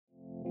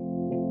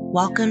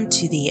Welcome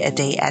to the A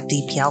Day at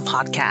DPL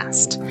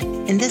podcast.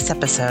 In this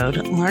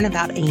episode, learn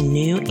about a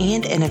new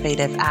and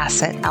innovative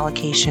asset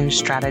allocation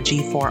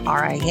strategy for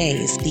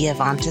RIAs, the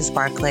Avantis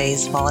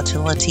Barclays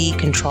Volatility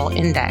Control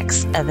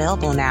Index,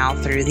 available now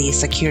through the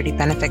Security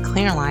Benefit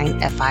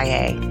Clearline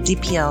FIA.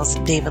 DPL's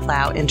David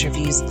Lau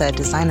interviews the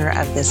designer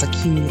of this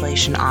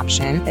accumulation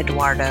option,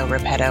 Eduardo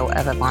Repetto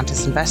of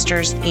Avantis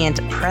Investors, and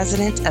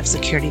president of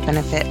Security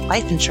Benefit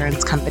Life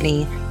Insurance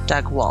Company,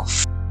 Doug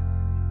Wolf.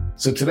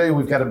 So today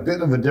we've got a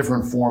bit of a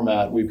different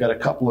format. We've got a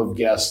couple of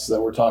guests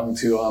that we're talking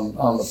to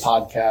on the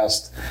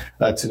podcast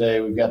today.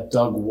 We've got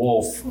Doug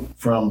Wolf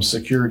from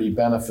Security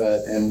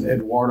Benefit and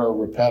Eduardo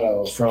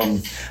Repetto from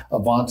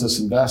Avantis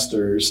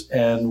Investors.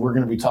 And we're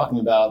going to be talking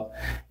about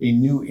a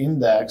new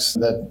index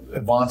that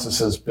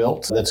Avantis has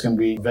built that's going to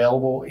be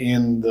available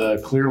in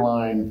the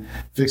Clearline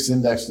fixed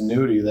indexed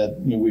annuity that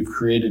we've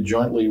created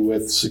jointly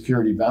with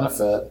Security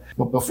Benefit.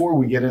 But before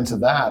we get into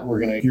that, we're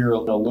going to hear a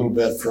little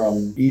bit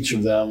from each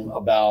of them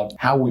about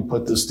how we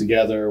put this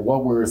together,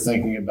 what we were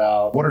thinking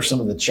about, what are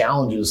some of the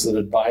challenges that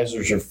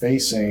advisors are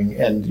facing,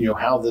 and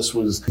how this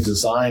was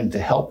designed to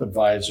help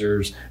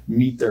advisors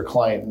meet their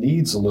client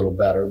needs a little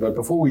better. But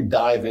before we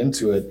dive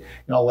into it,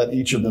 I'll let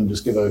each of them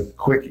just give a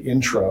quick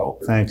intro.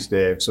 Thanks,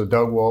 Dave. So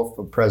Doug Wolf,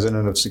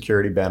 president of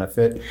Security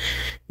Benefit,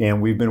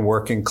 and we've been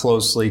working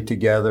closely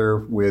together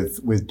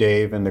with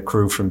Dave and the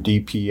crew from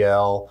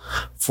DPL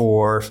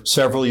for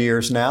several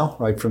years now,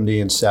 right from the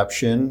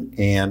inception,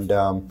 and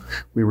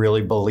we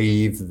really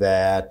believe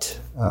that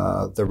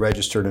the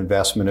registered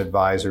investment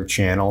advisor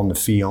channel and the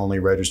fee-only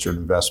registered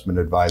investment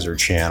advisor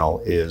channel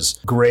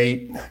is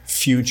great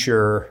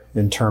future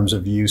in terms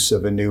of use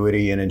of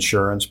annuity and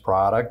insurance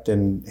product,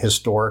 and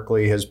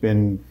historically has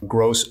been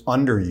gross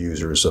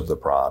underusers of the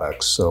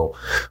products. So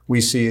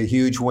we see a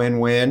huge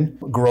win-win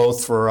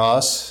growth for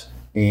us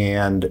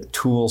and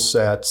tool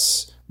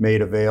sets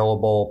made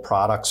available,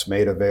 products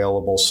made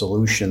available,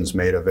 solutions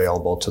made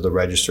available to the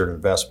registered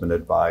investment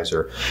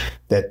advisor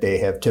that they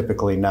have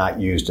typically not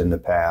used in the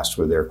past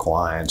with their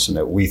clients, and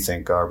that we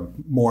think are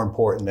more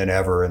important than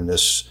ever in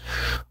this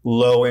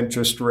low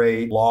interest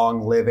rate,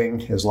 long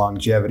living. As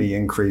longevity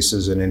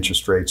increases and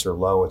interest rates are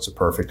low, it's a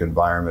perfect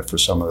environment for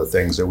some of the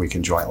things that we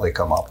can jointly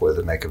come up with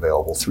and make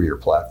available through your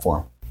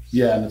platform.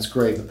 Yeah, and it's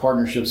great. The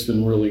partnership's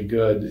been really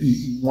good.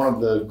 One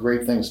of the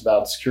great things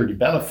about Security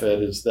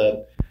Benefit is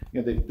that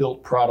they've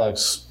built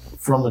products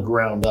from the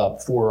ground up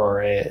for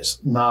RIAs,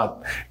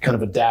 not kind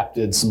of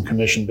adapted some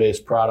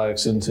commission-based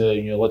products into,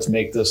 let's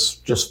make this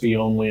just fee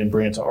only and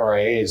bring it to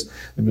RIAs.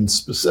 They've been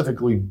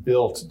specifically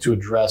built to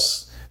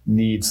address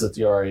needs that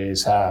the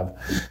RIAs have.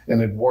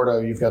 And Eduardo,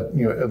 you've got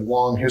a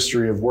long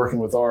history of working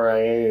with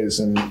RIAs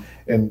and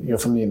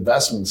from the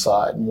investment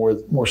side,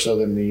 more so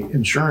than the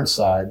insurance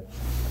side.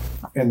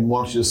 And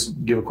why don't you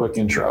just give a quick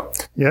intro?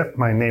 Yeah,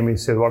 my name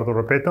is Eduardo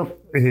Repetto.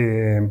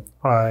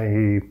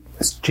 I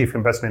Chief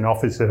Investment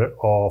Officer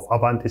of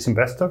Avantis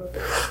Investor.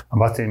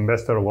 Avantis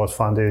Investor was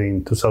founded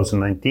in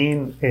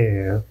 2019.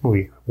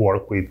 We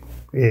work with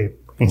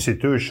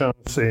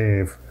institutions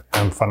and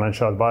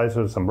financial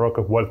advisors and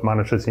broker wealth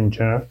managers in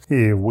general.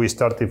 We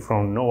started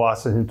from no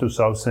assets in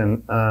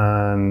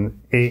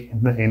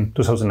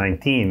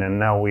 2019, and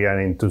now we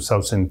are in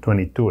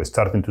 2022.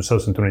 Starting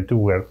 2022,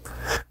 we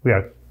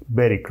are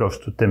very close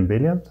to 10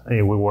 billion.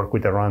 We work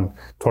with around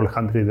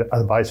 1,200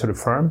 advisory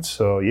firms.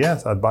 So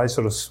yes,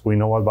 advisors, we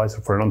know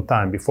advisors for a long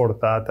time. Before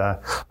that,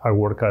 I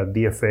worked at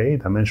DFA,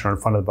 Dimensional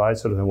Fund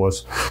Advisors. I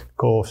was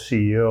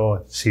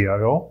co-CEO,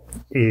 CIO,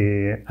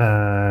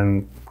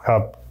 and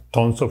have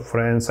tons of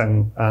friends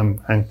and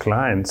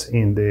clients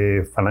in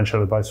the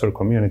financial advisor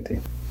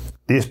community.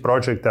 This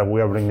project that we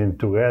are bringing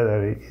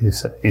together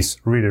is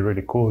really,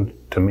 really cool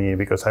to me,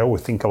 because I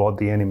always think about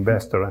the end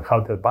investor and how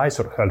the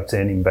advisor helps the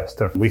end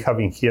investor. We have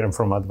been hearing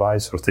from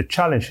advisors the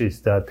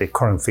challenges that the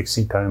current fixed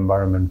income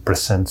environment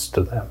presents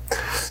to them.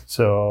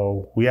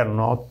 So we are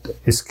not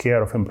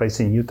scared of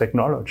embracing new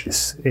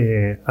technologies.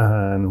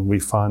 And we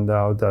found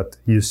out that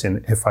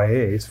using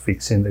FIAs,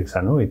 fixed index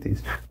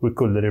annuities, we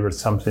could deliver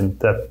something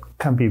that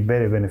can be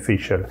very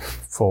beneficial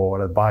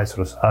for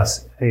advisors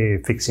as a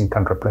fixed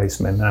income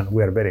replacement. And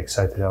we are very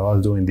excited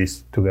about doing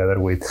this together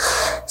with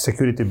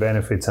Security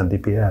Benefits and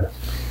DPL.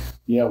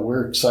 Yeah,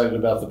 we're excited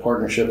about the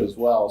partnership as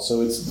well. So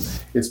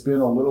it's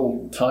been a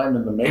little time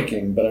in the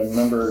making, but I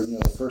remember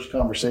the first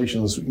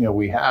conversations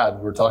we had,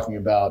 we're talking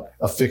about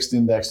a fixed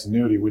indexed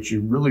annuity, which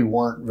you really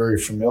weren't very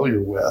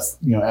familiar with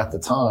at the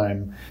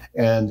time.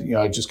 And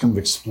I just kind of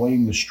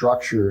explained the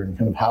structure and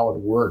kind of how it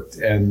worked,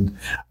 and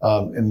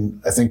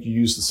I think you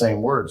used the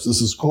same words. This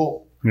is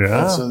cool.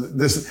 Yeah. And so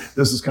this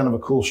is kind of a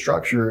cool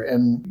structure.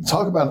 And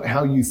talk about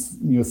how you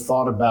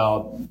thought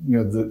about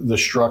the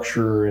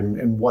structure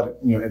and what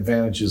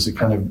advantages it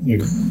kind of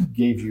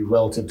gave you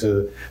relative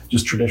to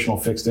just traditional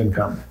fixed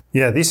income.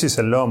 Yeah, this is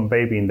a long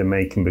baby in the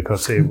making,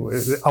 because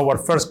our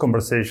first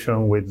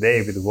conversation with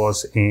David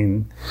was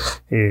in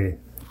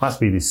must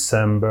be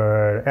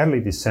early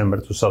December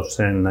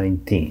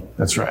 2019.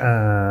 That's right.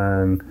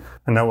 And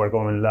And now we're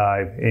going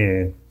live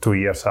 2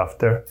 years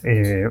after.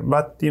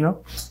 But,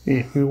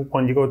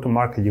 when you go to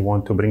market, you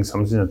want to bring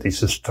something that is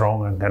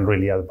strong and can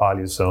really add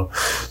value. So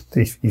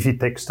if it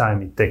takes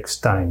time, it takes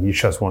time. You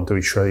just want to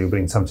be sure you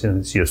bring something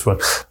that's useful.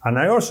 And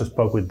I also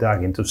spoke with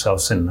Doug in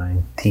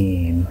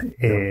 2019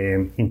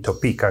 in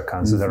Topeka,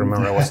 Kansas. I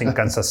remember I was in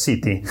Kansas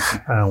City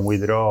and we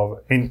drove.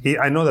 And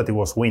I know that it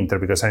was winter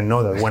because I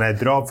know that when I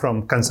drove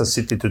from Kansas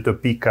City to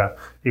Topeka,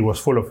 it was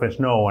full of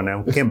snow, and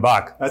I came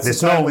back. That's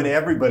the time when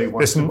everybody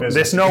wants to visit.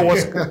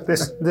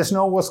 The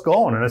snow was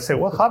gone, and I said,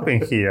 "What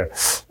happened here?"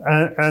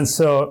 And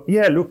so,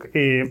 look,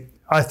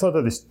 I thought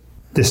that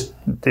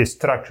the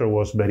structure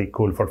was very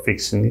cool for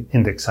fixed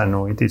index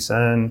annuities.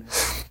 And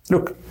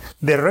look,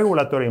 the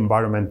regulatory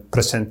environment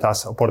presents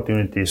us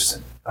opportunities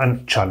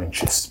and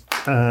challenges,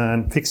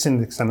 and fixed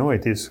index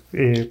annuities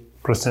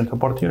present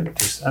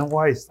opportunities. And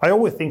why? I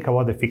always think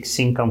about the fixed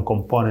income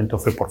component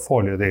of a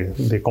portfolio,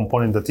 the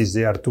component that is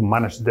there to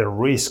manage the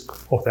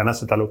risk of an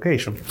asset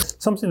allocation.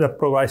 Something that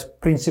provides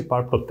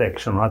principal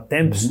protection, or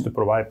attempts to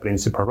provide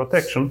principal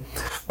protection.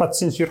 But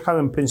since you're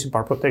having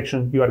principal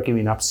protection, you are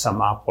giving up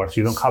some upwards.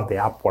 You don't have the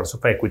upwards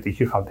of equity,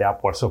 you have the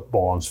upwards of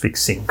bonds,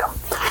 fixed income.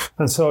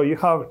 And so you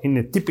have, in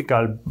a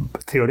typical,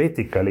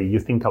 theoretically, you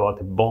think about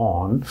a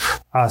bond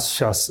as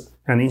just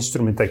an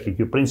instrument that gives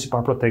you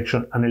principal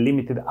protection and a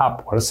limited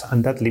upwards,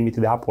 and that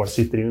limited upwards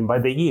is driven by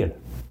the yield.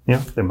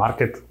 The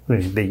market,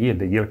 the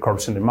yield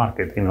curves in the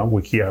market.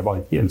 We hear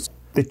about yields.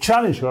 The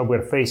challenge that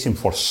we're facing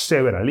for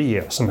several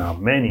years now,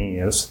 many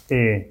years,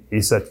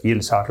 is that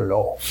yields are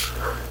low.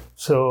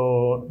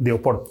 So the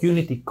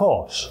opportunity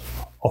cost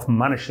of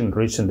managing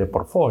risk in the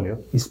portfolio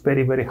is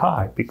very, very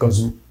high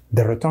because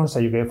the returns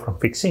that you get from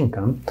fixed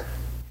income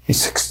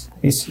is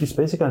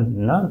basically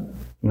none.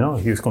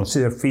 If you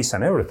consider fees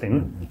and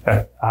everything,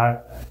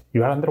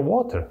 you are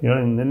underwater. You're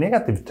in the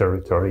negative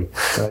territory.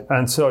 Right.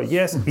 And so,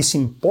 yes, it's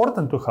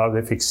important to have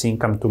the fixed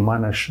income to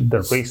manage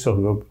the risk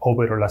of the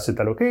overall asset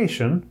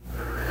allocation.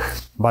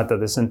 But at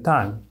the same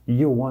time,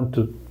 you want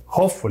to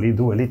hopefully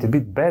do a little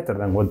bit better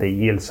than what the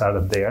yields are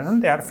there.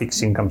 And there are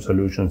fixed income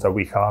solutions that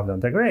we have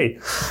that are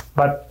great.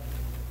 But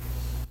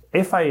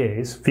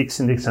FIAs, fixed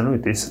index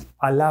annuities,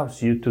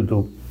 allows you to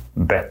do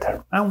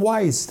better. And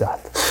why is that?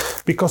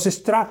 Because the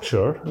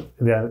structure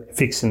that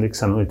fixed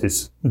index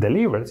annuities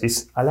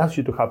delivers allows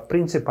you to have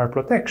principal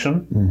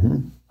protection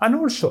and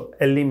also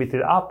a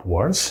limited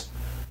upwards,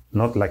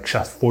 not like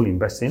just full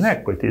investing in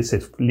equities,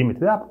 it's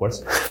limited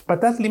upwards.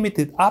 But that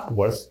limited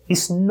upwards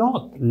is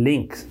not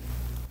linked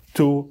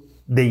to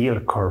the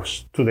yield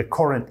curves, to the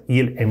current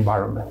yield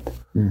environment.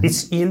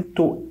 It's yield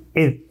to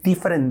a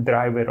different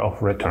driver of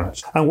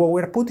returns. And what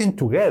we're putting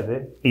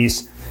together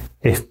is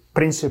a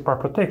principal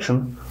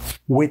protection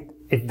with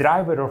a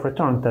driver of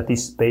return that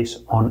is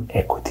based on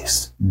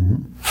equities.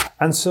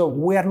 And so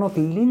we are not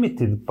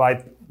limited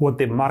by what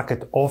the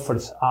market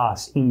offers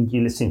us in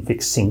yields in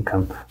fixed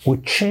income. We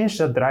change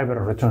the driver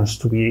of returns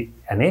to be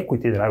an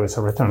equity driver of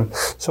return,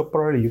 so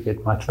probably you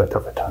get much better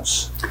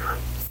returns.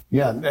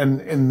 Yeah,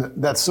 and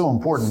that's so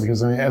important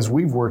because as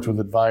we've worked with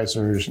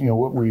advisors,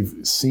 what we've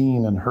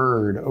seen and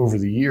heard over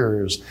the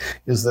years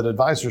is that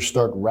advisors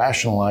start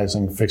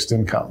rationalizing fixed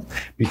income.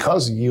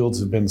 Because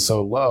yields have been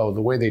so low, the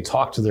way they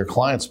talk to their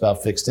clients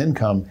about fixed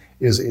income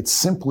is it's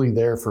simply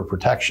there for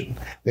protection.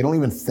 They don't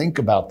even think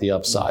about the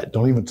upside.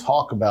 Don't even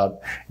talk about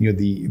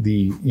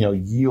the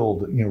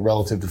yield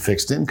relative to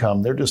fixed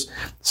income. They're just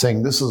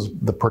saying this is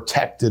the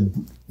protected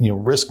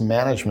risk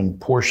management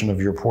portion of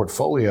your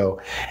portfolio,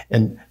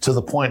 and to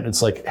the point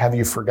it's like, have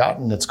you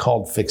forgotten it's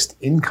called fixed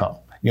income?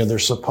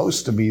 There's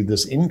supposed to be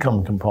this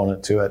income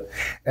component to it.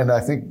 And I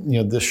think,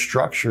 this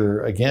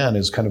structure, again,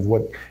 is kind of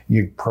what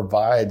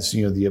provides,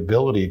 the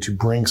ability to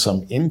bring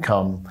some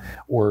income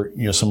or,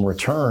 some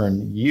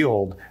return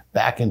yield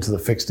back into the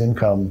fixed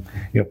income,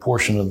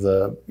 portion of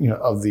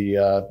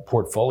the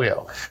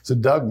portfolio. So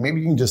Doug,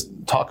 maybe you can just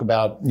talk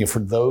about, for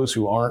those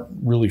who aren't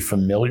really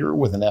familiar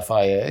with an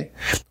FIA,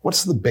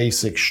 what's the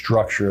basic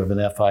structure of an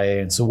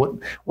FIA? And so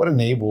what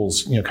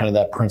enables, kind of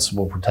that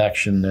principal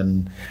protection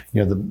and,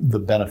 the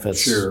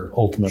benefits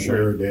ultimately?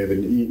 Sure,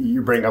 David.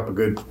 You bring up a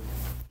good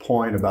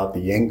point about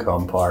the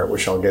income part,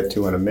 which I'll get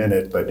to in a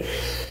minute. But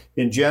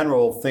in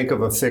general, think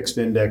of a fixed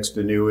indexed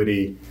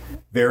annuity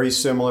very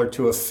similar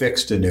to a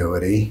fixed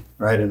annuity,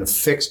 right? And a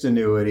fixed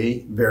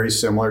annuity very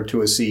similar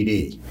to a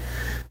CD.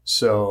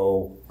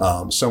 So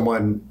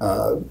someone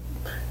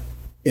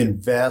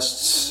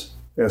invests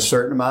a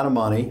certain amount of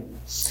money,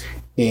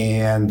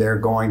 and they're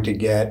going to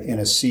get in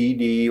a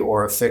CD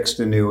or a fixed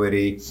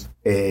annuity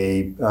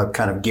a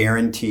kind of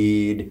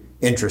guaranteed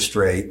interest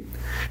rate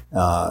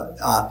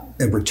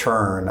in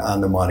return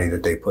on the money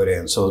that they put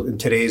in. So in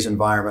today's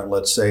environment,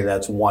 let's say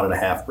that's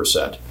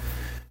 1.5%,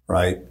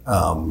 right?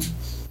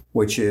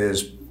 Which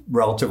is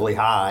relatively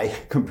high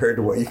compared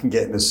to what you can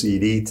get in a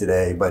CD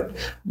today. But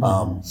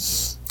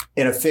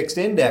in a fixed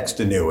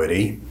indexed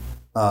annuity,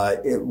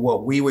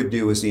 what we would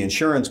do as the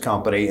insurance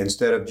company,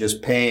 instead of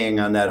just paying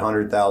on that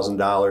 $100,000,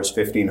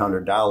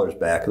 $1,500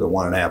 back of the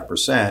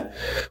 1.5%,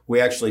 we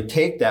actually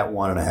take that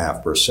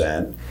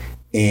 1.5%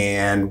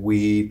 and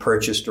we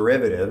purchase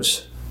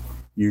derivatives,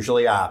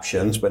 usually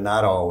options, but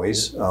not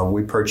always.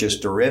 We purchase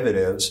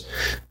derivatives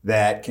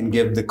that can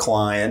give the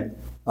client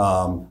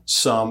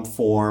some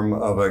form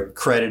of a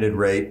credited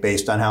rate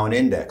based on how an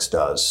index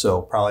does.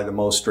 So probably the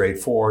most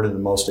straightforward and the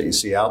most that you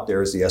see out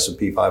there is the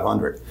S&P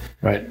 500.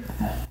 Right.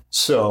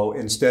 So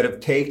instead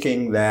of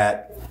taking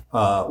that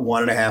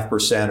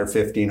 1.5% or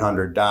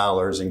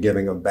 $1,500 and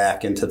giving them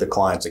back into the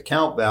client's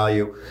account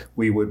value,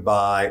 we would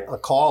buy a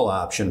call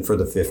option for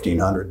the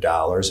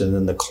 $1,500, and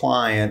then the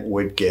client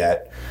would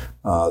get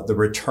the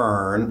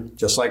return,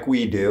 just like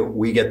we do.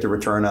 We get the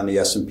return on the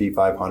S&P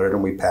 500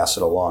 and we pass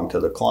it along to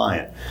the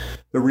client.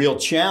 The real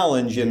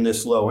challenge in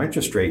this low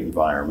interest rate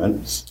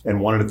environment, and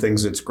one of the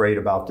things that's great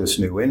about this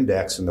new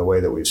index and the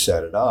way that we've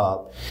set it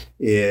up,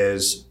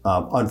 is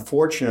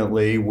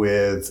unfortunately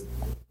with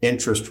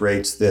interest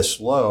rates this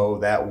low,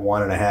 that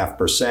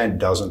 1.5%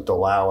 doesn't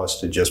allow us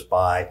to just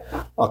buy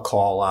a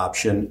call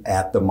option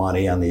at the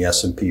money on the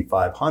S&P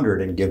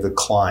 500 and give the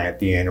client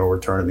the annual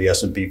return of the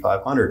S&P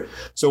 500.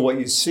 So what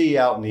you see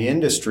out in the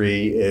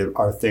industry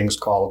are things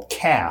called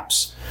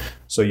caps.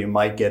 So you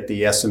might get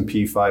the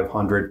S&P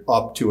 500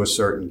 up to a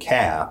certain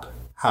cap.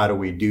 How do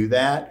we do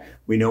that?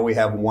 We know we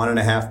have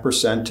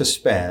 1.5% to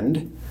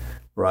spend,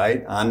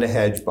 right, on the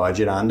hedge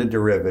budget, on the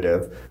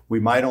derivative. We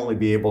might only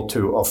be able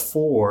to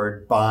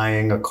afford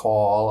buying a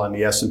call on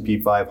the S&P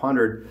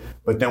 500,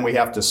 but then we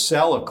have to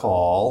sell a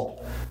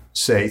call,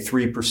 say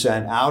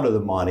 3% out of the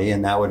money,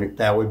 and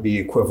that would be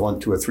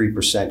equivalent to a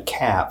 3%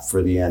 cap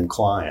for the end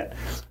client.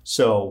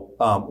 So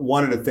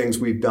one of the things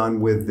we've done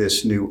with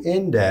this new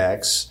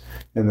index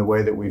and the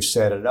way that we've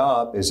set it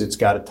up is it's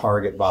got a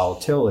target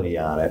volatility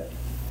on it.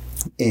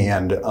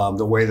 And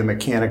the way the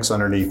mechanics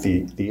underneath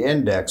the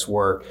index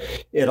work,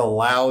 it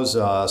allows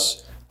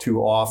us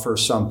to offer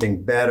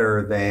something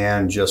better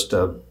than just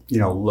a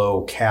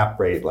low cap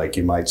rate like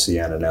you might see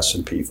on an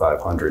S&P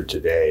 500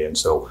 today. And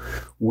so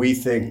we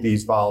think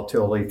these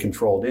volatility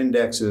controlled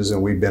indexes,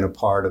 and we've been a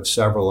part of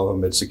several of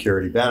them at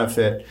Security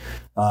Benefit,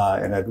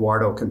 and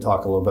Eduardo can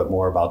talk a little bit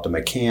more about the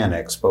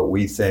mechanics, but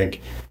we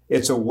think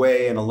it's a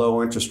way in a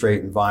low interest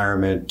rate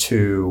environment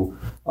to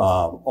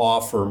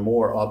offer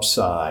more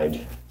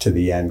upside to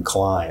the end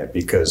client,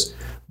 because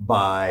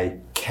by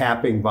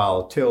capping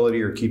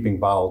volatility or keeping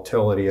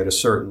volatility at a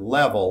certain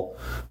level,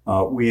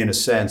 we in a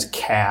sense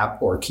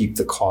cap or keep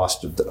the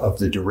cost of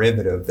the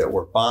derivative that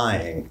we're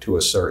buying to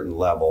a certain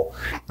level,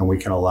 and we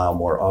can allow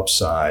more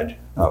upside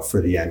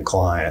for the end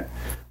client.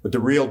 But the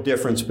real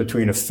difference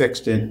between a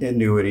fixed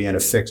annuity and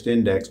a fixed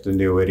indexed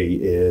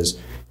annuity is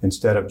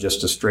instead of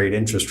just a straight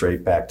interest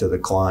rate back to the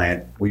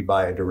client, we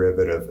buy a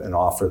derivative and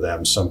offer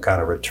them some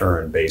kind of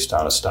return based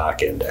on a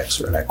stock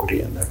index or an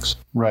equity index.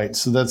 Right.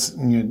 So that's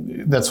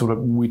what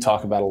we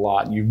talk about a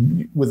lot.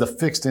 With a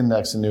fixed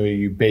index annuity,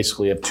 you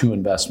basically have two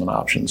investment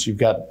options. You've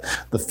got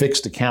the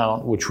fixed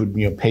account, which would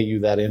pay you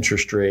that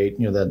interest rate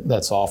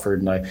that's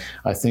offered, and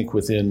I think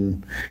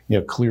within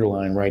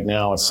Clearline right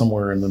now it's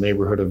somewhere in the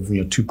neighborhood of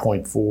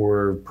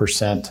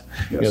 2.4%,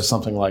 yes.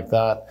 Something like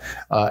that,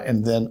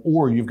 and then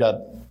or you've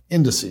got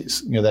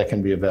indices, that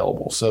can be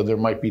available. So there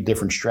might be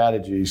different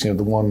strategies. The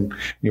one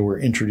we're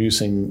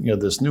introducing,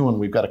 this new one,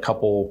 we've got a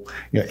couple,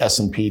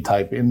 S&P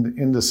type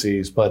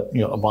indices, but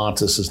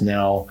Avantis is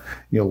now,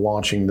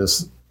 launching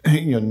this,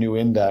 new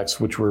index,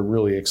 which we're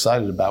really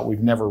excited about.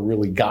 We've never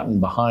really gotten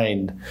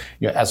behind,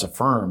 as a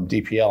firm,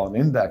 DPL and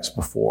index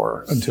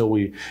before until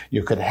we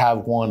could have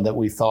one that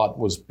we thought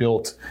was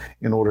built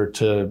in order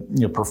to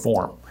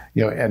perform.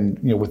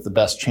 With the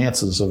best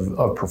chances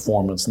of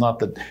performance, not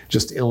that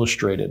just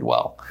illustrated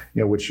well,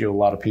 which a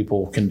lot of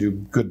people can do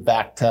good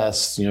back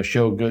tests,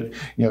 show good,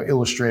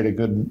 illustrate a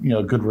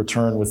good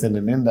return within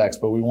an index,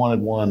 but we wanted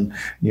one,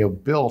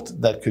 built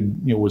that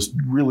could, was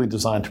really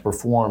designed to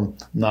perform,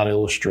 not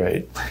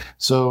illustrate.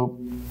 So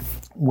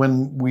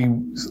when we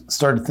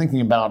started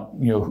thinking about,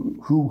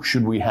 who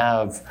should we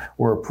have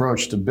or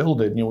approach to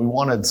build it, we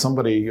wanted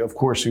somebody, of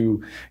course,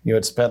 who,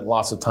 had spent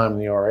lots of time in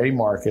the RA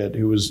market,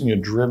 who was,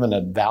 driven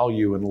at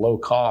value and low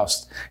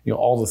cost,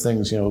 all the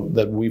things,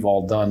 that we've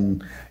all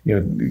done,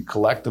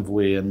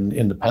 collectively and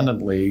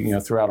independently,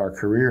 throughout our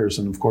careers.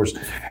 And of course,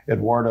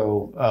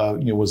 Eduardo,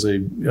 was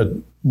a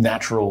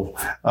natural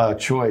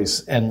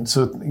choice. And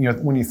so,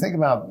 when you think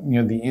about,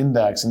 the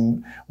index,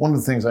 and one of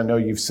the things I know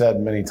you've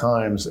said many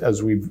times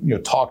as we've,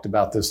 talked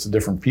about this to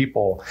different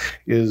people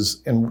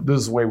is, and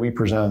this is the way we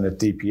present it at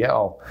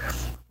DPL,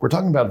 we're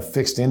talking about a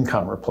fixed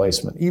income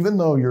replacement. Even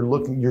though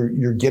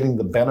you're getting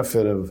the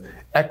benefit of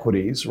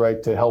equities,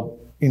 right, to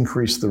help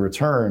increase the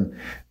return,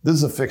 this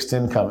is a fixed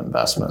income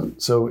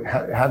investment. So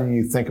how do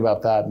you think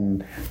about that,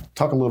 and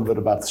talk a little bit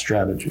about the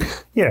strategy?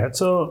 Yeah,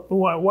 so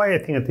why I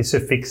think it is a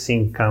fixed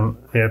income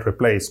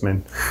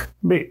replacement?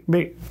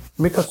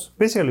 Because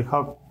basically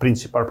have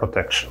principal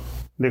protection.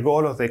 The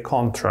goal of the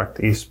contract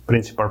is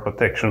principal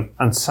protection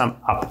and some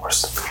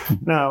upwards.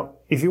 Now,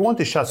 if you want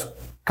to just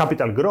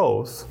capital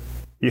growth,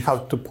 you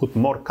have to put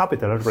more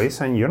capital at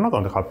risk, and you're not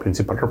going to have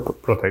principal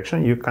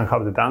protection. You can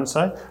have the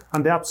downside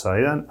and the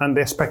upside, and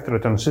the expected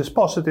returns is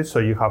positive, so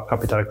you have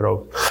capital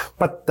growth.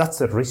 But that's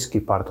the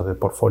risky part of the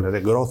portfolio,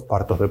 the growth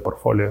part of the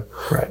portfolio.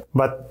 Right.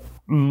 But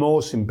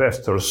most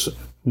investors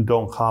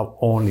don't have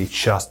only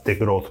just the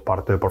growth part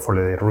of the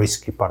portfolio, the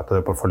risky part of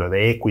the portfolio,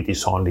 the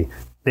equities only.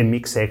 They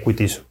mix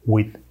equities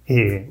with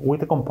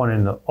a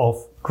component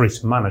of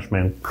risk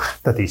management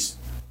that is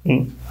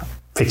in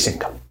fixed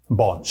income,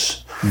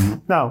 bonds. Mm-hmm.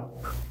 Now,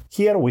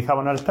 here we have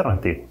an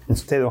alternative.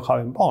 Instead of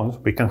having bonds,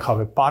 we can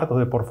have a part of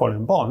the portfolio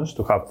in bonds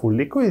to have full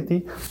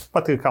liquidity,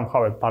 but we can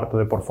have a part of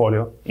the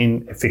portfolio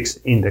in a fixed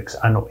index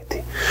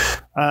annuity.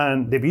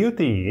 And the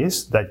beauty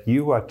is that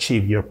you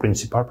achieve your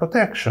principal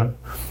protection,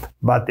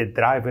 but the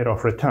driver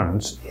of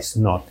returns is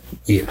not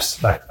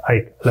years,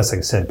 as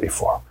I said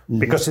before. Mm-hmm.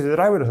 Because if the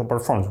driver of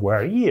performance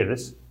were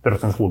years, the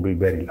returns would be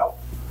very low.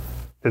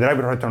 The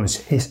driver of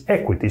returns is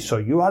equity, so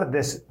you are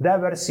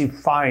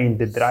diversifying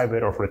the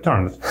driver of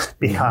returns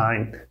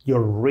behind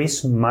your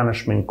risk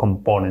management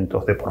component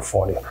of the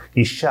portfolio.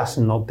 It's just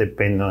not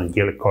dependent on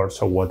yield curves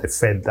or what the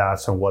Fed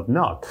does and what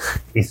not.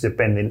 It's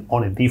dependent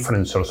on a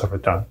different source of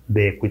return,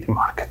 the equity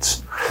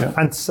markets. Yeah.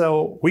 And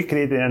so we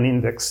created an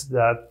index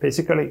that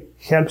basically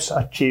helps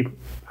achieve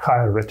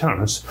higher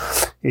returns.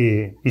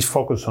 Is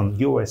focused on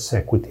U.S.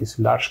 equities,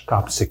 large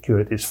cap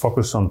securities,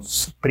 focused on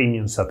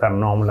premiums that are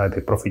normal, like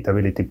the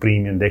profitability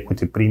premium, the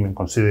equity premium,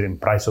 considering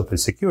price of the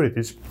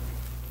securities.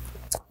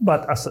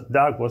 But as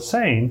Doug was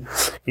saying,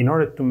 in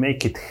order to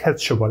make it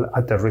hedgeable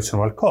at a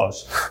reasonable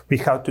cost, we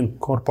have to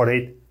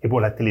incorporate a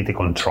volatility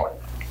control.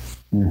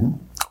 Mm-hmm.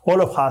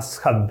 All of us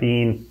have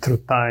been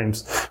through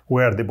times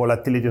where the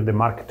volatility of the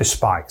market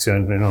spikes,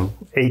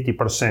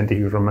 80%, if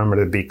you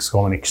remember the VIX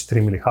going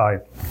extremely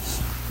high.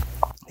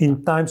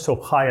 In times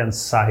of high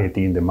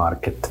anxiety in the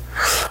market.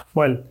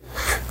 Well,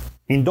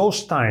 in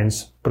those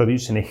times,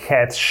 producing a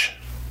hedge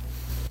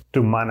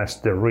to manage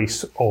the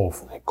risk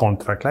of a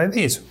contract like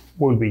this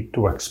will be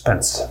too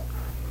expensive.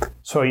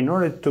 So in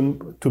order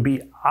to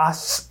be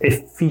as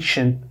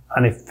efficient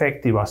and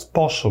effective as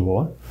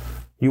possible,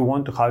 you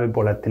want to have a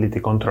volatility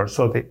control.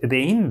 So the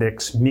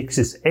index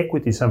mixes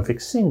equities and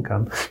fixed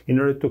income in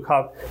order to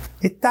have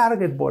a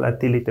target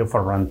volatility of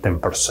around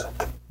 10%.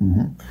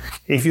 Mm-hmm.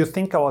 If you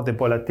think about the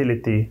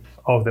volatility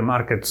of the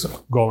markets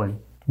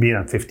being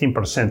at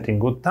 15% in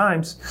good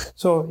times,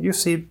 so you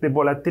see the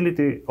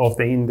volatility of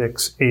the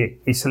index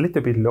is a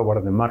little bit lower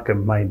than the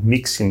market by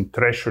mixing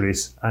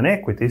treasuries and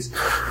equities,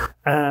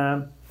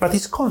 but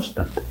it's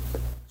constant.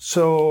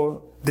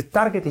 So the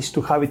target is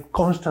to have it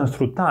constant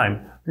through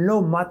time,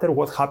 no matter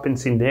what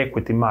happens in the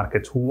equity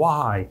markets.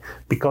 Why?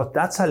 Because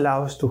that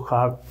allows to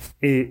have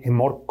a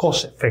more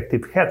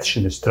cost-effective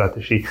hedging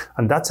strategy,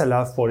 and that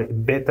allows for a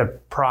better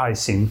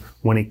pricing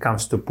when it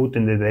comes to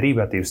putting the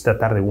derivatives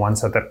that are the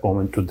ones that are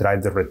going to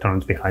drive the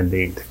returns behind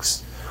the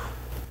index.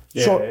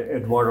 Yeah, so,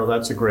 Eduardo,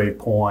 that's a great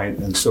point.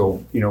 And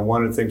so,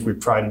 one of the things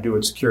we've tried to do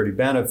at Security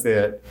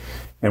Benefit,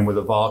 and with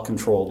a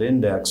vol-controlled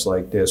index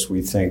like this,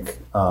 we think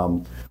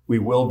we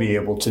will be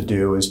able to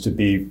do is to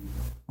be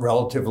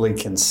relatively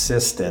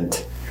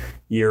consistent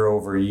year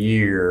over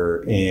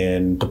year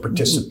in the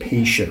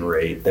participation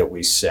rate that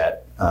we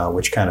set,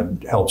 which kind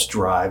of helps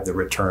drive the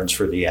returns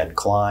for the end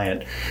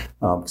client.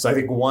 Because I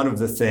think one of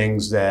the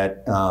things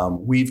that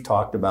we've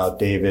talked about,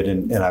 David,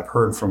 and I've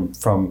heard from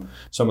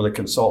some of the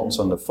consultants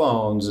on the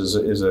phones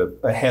is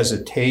a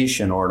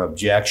hesitation or an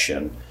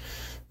objection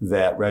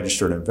that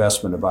registered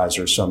investment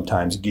advisors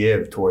sometimes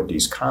give toward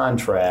these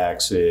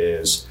contracts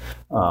is,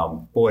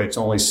 it's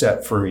only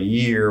set for a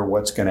year.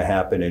 What's going to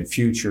happen in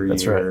future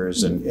years?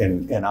 Right.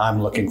 And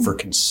I'm looking for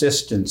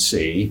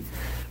consistency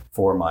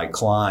for my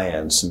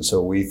clients. And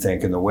so we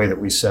think in the way that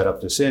we set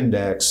up this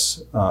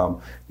index,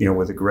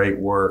 with the great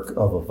work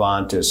of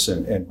Avantis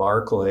and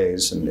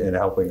Barclays and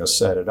helping us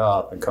set it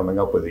up and coming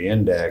up with the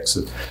index,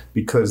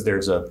 because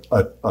there's a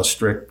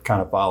strict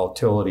kind of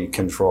volatility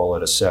control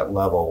at a set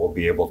level, we'll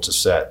be able to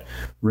set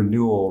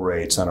renewal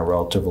rates on a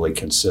relatively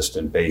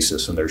consistent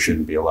basis, and there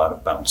shouldn't be a lot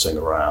of bouncing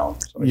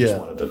around. So I just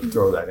wanted to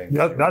throw that in.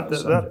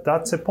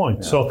 That's a point.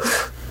 Yeah. So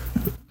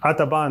at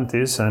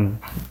Avantis and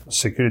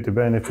Security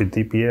Benefit,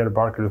 DPL,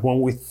 Barclays,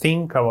 when we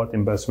think about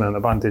investment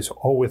at Avantis,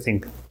 always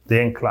think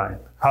the end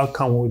client. How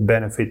can we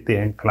benefit the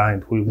end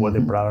client with what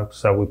the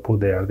products that we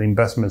put there, the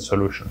investment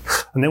solution?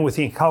 And then we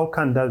think, how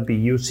can that be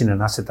used in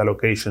an asset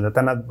allocation that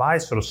an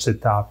advisor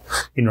set up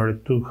in order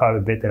to have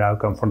a better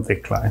outcome for the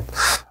client?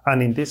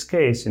 And in this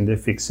case, in the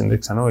fixed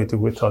index annuity,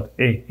 we thought,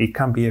 it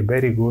can be a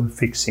very good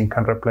fixed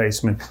income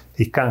replacement.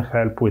 It can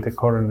help with the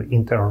current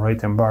interest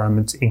rate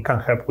environment. It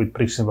can help with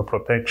principal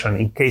protection.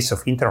 In case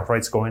of interest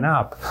rates going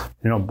up,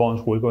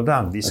 bonds will go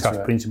down. This has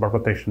principal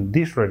protection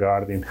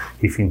disregarding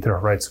if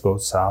interest rates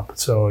goes up.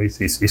 So it's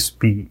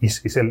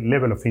a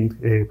level of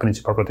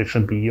principal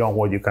protection beyond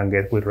what you can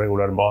get with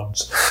regular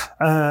bonds.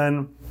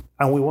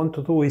 And we want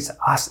to do is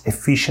as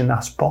efficient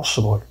as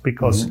possible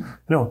because,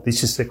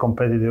 this is a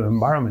competitive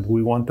environment.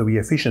 We want to be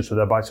efficient so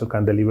the advisor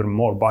can deliver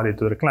more value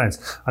to the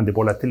clients. And the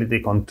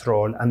volatility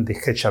control and the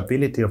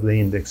hedgeability of the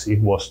index, it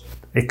was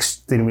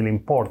extremely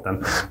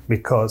important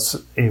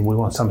because we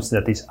want something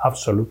that is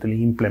absolutely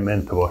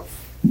implementable.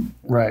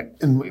 Right.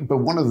 But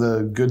one of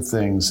the good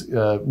things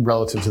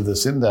relative to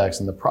this index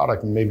and the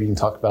product, and maybe you can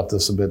talk about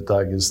this a bit,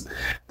 Doug, is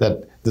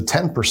that the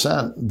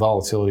 10%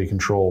 volatility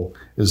control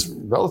is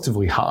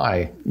relatively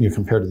high,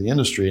 compared to the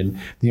industry. And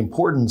the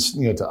importance,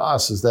 to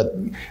us is that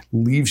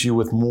leaves you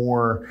with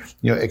more,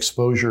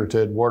 exposure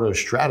to Eduardo's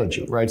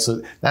strategy, right?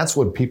 So that's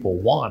what people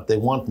want. They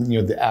want,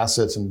 the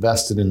assets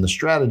invested in the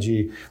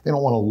strategy. They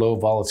don't want a low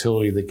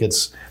volatility that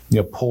gets,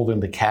 pulled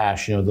into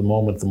cash, the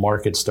moment the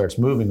market starts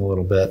moving a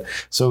little bit.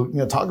 So,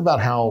 talk about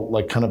how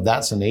kind of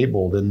that's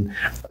enabled. And,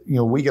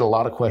 we get a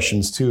lot of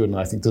questions too, and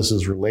I think this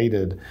is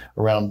related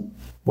around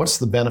what's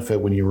the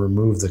benefit when you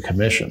remove the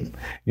commission,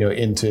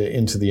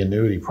 into the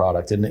annuity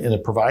product, and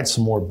it provides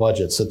some more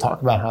budget. So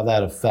talk about how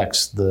that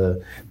affects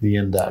the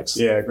index.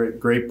 Yeah,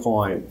 great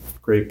point,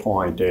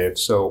 Dave.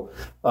 So,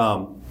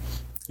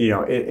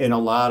 in a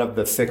lot of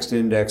the fixed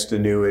indexed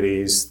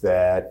annuities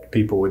that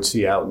people would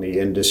see out in the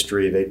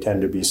industry, they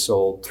tend to be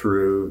sold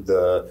through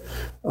the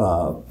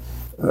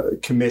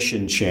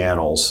commission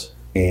channels,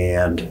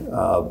 and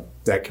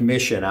that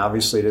commission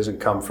obviously doesn't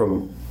come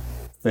from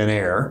thin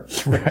air,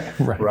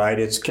 right?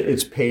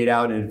 It's paid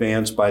out in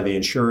advance by the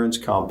insurance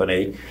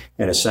company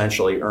and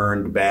essentially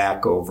earned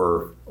back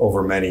over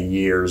many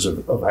years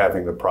of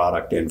having the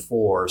product in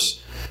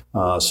force.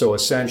 So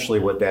essentially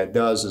what that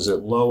does is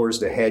it lowers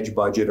the hedge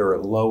budget, or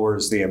it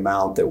lowers the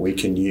amount that we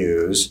can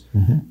use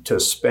to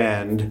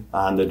spend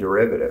on the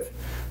derivative.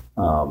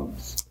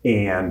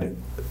 And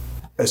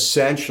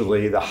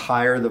essentially, the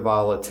higher the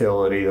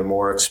volatility, the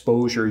more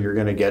exposure you're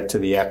going to get to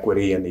the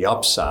equity and the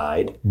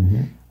upside,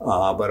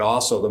 but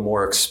also the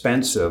more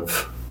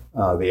expensive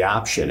the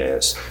option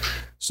is.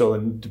 So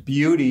the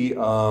beauty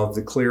of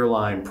the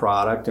Clearline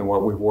product and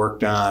what we've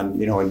worked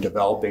on, in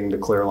developing the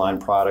Clearline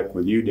product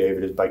with you,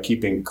 David, is by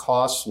keeping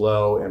costs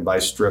low and by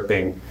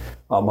stripping,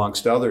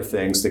 amongst other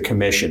things, the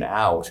commission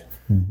out.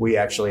 We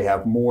actually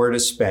have more to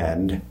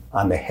spend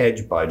on the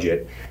hedge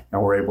budget,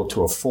 and we're able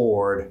to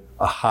afford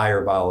a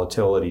higher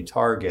volatility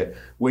target,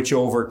 which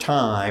over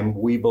time,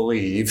 we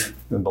believe,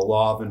 in the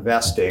law of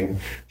investing,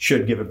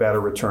 should give a better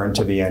return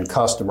to the end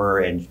customer,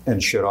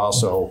 and should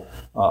also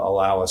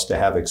allow us to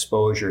have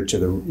exposure to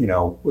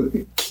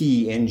the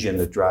key engine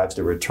that drives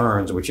the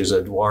returns, which is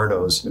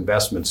Eduardo's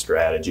investment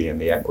strategy and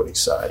the equity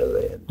side of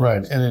it.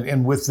 Right,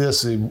 and with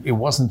this, it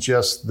wasn't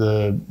just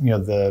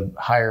the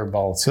higher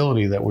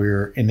volatility that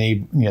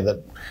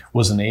that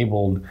was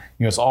enabled.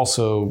 It's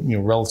also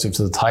relative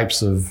to the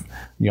types of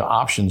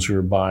options we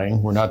were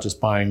buying. We're not just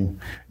buying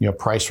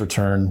price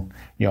return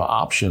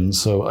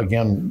options. So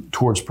again,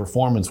 towards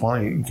performance,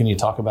 can you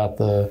talk about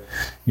the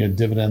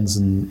dividends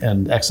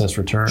and excess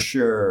return?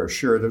 Sure.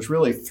 There's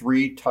really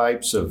three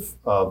types of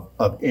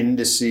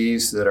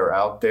indices that are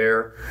out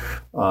there.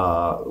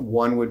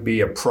 One would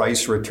be a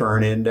price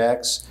return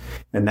index,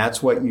 and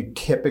that's what you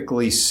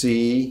typically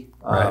see.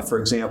 For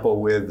example,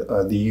 with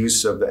the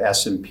use of the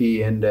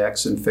S&P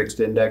index and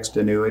fixed indexed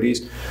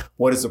annuities.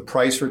 What does the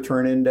price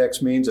return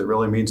index mean? It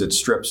really means it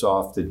strips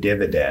off the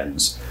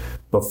dividends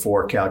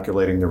before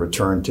calculating the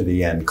return to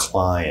the end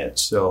client.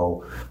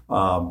 So,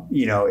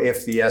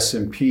 if the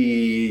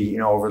S&P,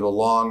 over the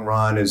long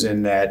run is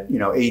in that,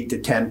 8 to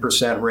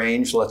 10%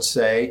 range, let's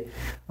say,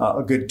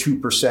 a good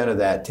 2% of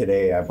that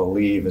today, I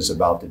believe, is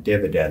about the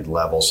dividend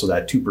level. So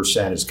that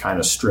 2% is kind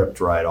of stripped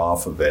right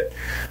off of it.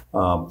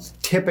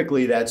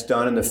 Typically, that's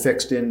done in the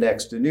fixed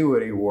indexed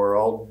annuity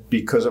world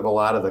because of a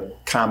lot of the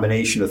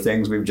combination of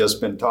things we've just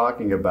been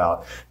talking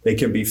about. They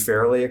can be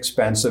fairly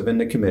expensive in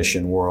the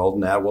commission world,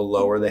 and that will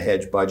lower the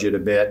hedge budget a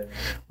bit.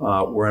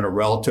 We're in a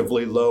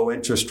relatively low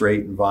interest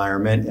rate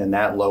environment, and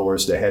that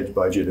lowers the hedge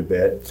budget a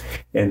bit.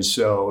 And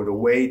so the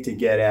way to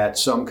get at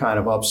some kind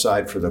of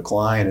upside for the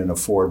client and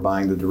afford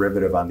buying the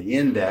derivative on the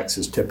index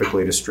is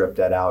typically to strip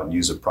that out and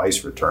use a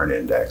price return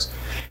index.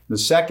 The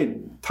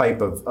second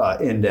type of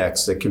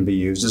index that can be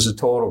used is a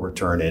total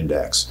return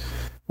index,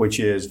 which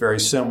is very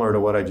similar to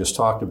what I just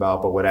talked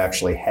about, but would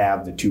actually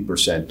have the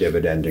 2%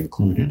 dividend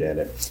included in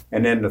it.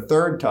 And then the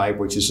third type,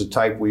 which is the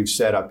type we've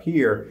set up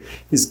here,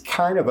 is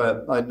kind of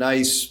a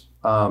nice,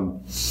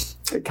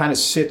 it kind of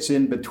sits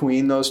in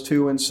between those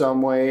two in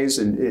some ways,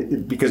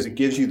 and because it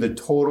gives you the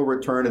total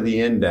return of the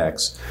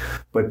index,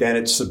 but then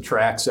it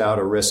subtracts out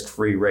a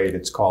risk-free rate.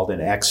 It's called an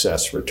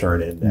excess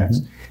return index.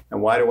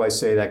 And why do I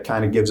say that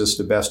kind of gives us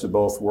the best of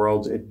both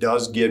worlds? It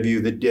does give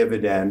you the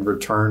dividend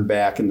return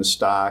back in the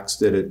stocks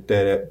that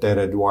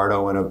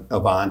Eduardo and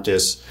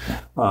Avantis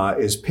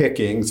is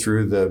picking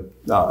through the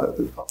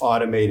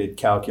automated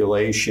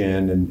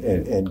calculation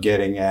and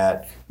getting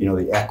at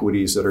the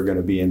equities that are going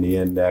to be in the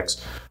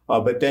index.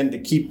 But then to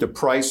keep the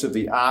price of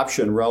the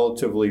option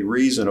relatively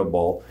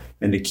reasonable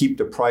and to keep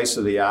the price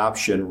of the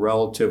option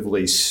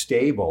relatively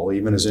stable,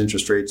 even as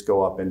interest rates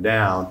go up and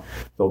down,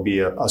 there'll be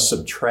a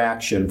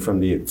subtraction from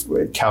the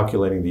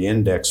calculating the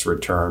index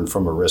return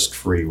from a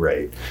risk-free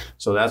rate.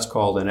 So that's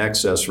called an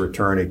excess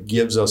return. It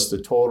gives us the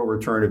total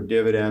return of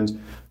dividends,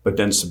 but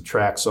then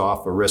subtracts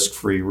off a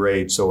risk-free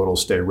rate so it'll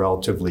stay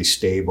relatively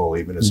stable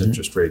even as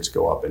interest rates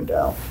go up and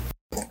down.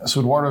 So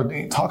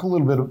Eduardo, talk a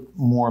little bit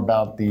more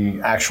about the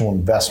actual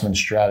investment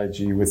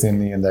strategy within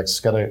the index. It's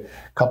got a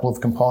couple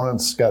of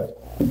components. It's got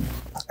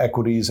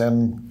equities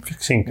and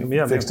fixed income.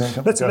 Fixed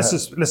income. Let's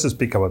just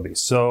speak about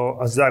this. So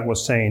as Doug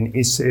was saying,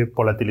 it's a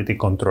volatility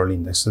control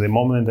index. So the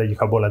moment that you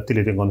have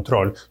volatility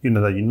control, you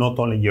know that not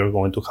only you're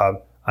going to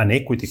have an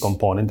equity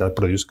component that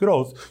produces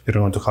growth, you're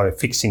going to have a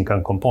fixed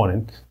income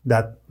component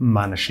that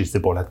manages the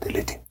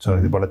volatility. So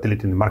if the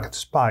volatility in the market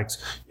spikes,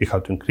 you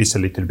have to increase a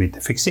little bit the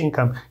fixed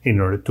income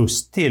in order to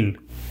still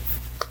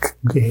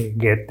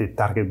get the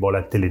target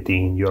volatility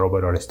in your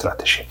overall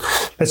strategy.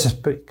 Let's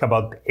speak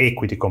about the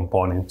equity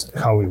component,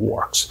 how it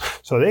works.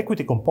 So the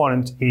equity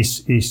component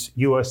is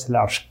US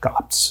large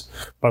caps,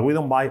 but we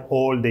don't buy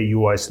all the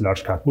US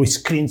large caps. We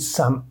screen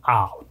some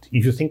out.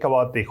 If you think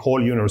about the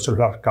whole universe of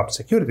large cap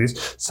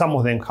securities, some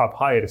of them have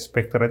higher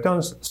expected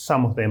returns,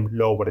 some of them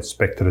lower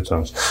expected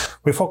returns.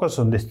 We focus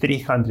on the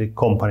 300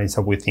 companies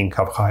that we think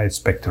have high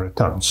expected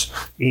returns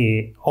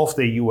of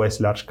the US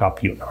large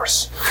cap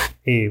universe.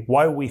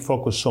 Why we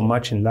focus so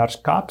much in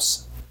large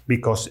caps?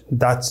 Because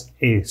that's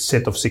a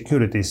set of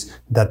securities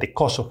that the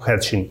cost of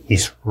hedging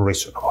is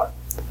reasonable.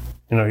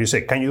 You know, you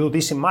say, can you do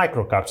this in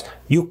micro caps?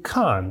 You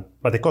can,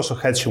 but the cost of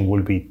hedging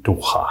will be too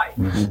high.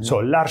 So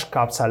large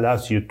caps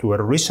allows you to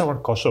a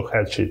reasonable cost of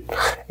hedging,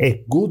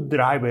 a good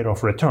driver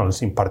of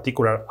returns, in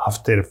particular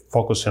after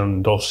focusing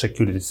on those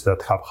securities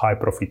that have high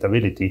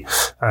profitability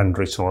and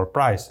reasonable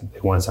price,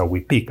 the ones that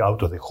we pick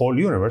out of the whole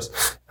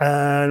universe.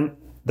 And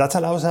that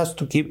allows us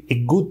to keep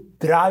a good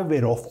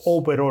driver of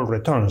overall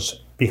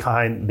returns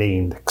behind the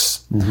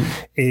index.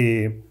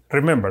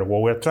 Remember,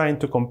 what we're trying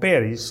to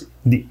compare is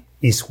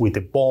with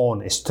the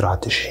bond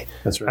strategy.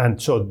 That's right.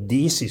 And so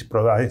this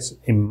provides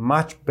a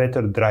much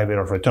better driver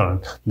of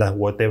return than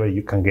whatever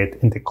you can get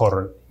in the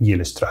current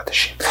yield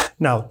strategy.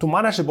 Now, to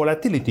manage the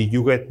volatility,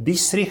 you get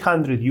these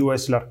 300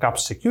 US large cap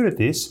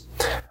securities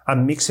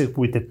and mix it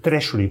with the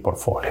treasury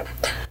portfolio.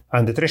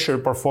 And the treasury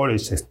portfolio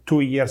is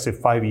 2 years,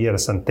 5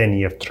 years, and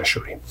 10-year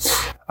treasury.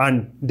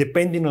 And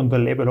depending on the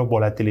level of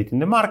volatility in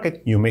the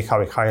market, you may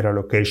have a higher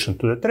allocation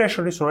to the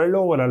treasuries or a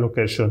lower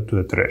allocation to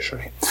the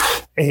treasury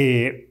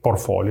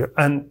portfolio.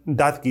 And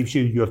that gives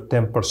you your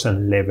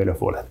 10% level of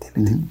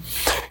volatility.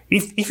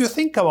 If you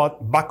think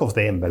about back of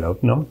the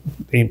envelope,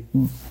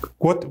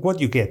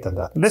 what you get at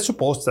that? Let's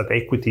suppose that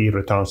equity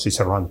returns is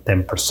around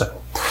 10%.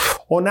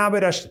 On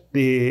average,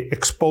 the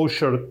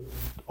exposure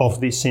of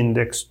this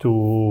index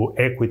to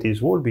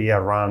equities will be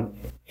around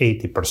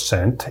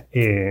 80%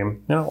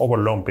 over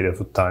a long period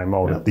of time,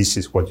 or this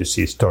is what you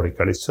see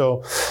historically.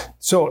 So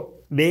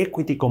the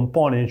equity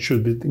component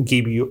should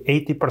give you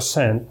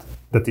 80%,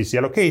 that is the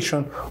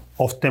allocation,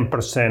 of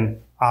 10%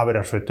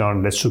 average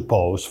return, let's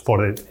suppose, for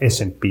the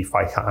S&P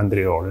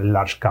 500 or a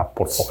large cap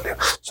portfolio.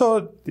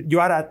 So you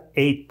are at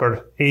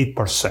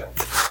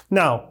 8%.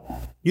 Now,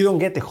 you don't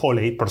get the whole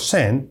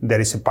 8%. There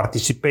is a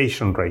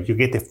participation rate. You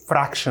get a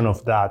fraction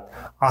of that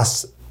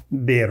as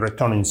the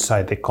return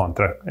inside the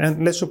contract.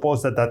 And let's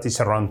suppose that is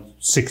around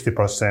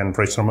 60%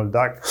 reasonable,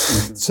 Doug.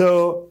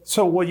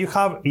 So what you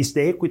have is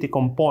the equity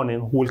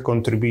component will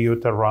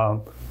contribute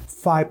around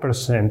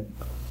 5%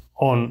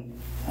 on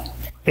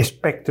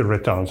expected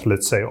returns,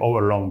 let's say,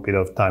 over a long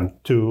period of time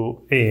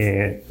to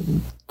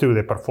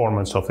the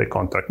performance of the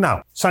contract.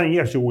 Now, some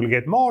years you will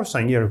get more,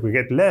 some years you will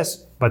get less,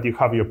 but you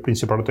have your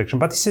principal protection.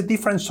 But it's a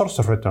different source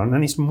of return,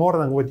 and it's more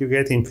than what you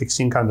get in fixed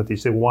income, that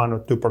is the 1 or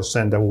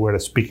 2% that we were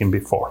speaking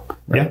before.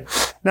 Right.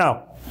 Yeah.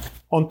 Now,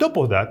 on top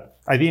of that,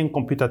 I didn't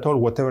compute at all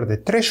whatever the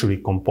treasury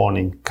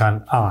component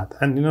can add.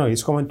 And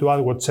it's going to add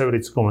whatever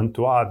it's going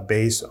to add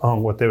based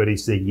on whatever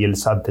is the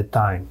yields at the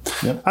time.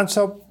 Yep. And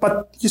so,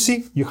 but you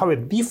see, you have a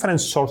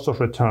different source of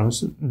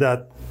returns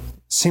that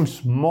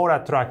seems more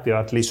attractive,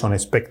 at least on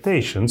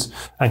expectations,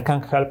 and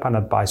can help an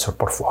advisor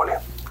portfolio.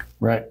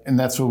 Right, and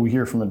that's what we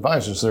hear from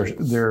advisors.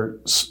 They're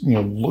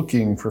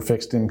looking for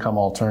fixed income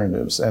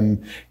alternatives,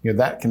 and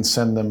that can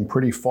send them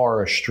pretty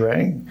far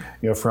astray,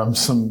 from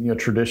some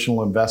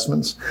traditional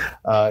investments,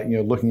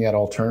 looking at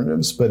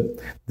alternatives. But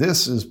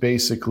this is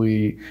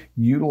basically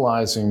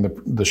utilizing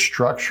the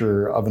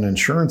structure of an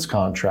insurance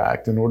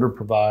contract in order to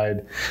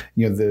provide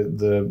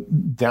the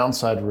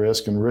downside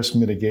risk and risk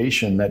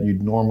mitigation that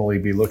you'd normally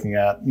be looking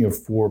at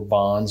for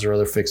bonds or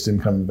other fixed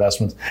income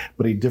investments,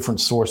 but a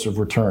different source of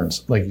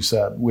returns, like you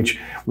said, which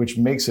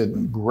makes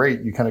it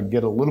great. You kind of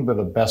get a little bit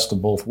of best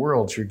of both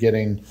worlds. You're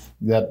getting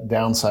that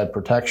downside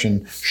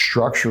protection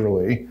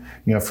structurally,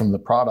 from the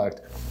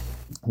product,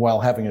 while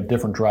having a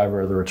different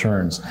driver of the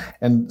returns.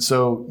 And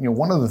so,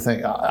 one of the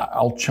things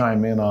I'll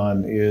chime in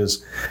on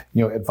is,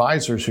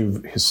 advisors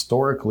who've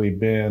historically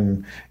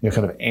been,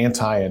 kind of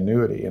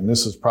anti-annuity. And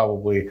this is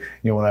probably,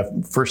 when I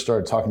first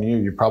started talking to you,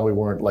 you probably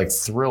weren't like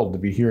thrilled to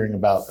be hearing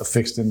about a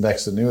fixed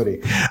index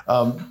annuity.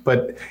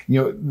 But,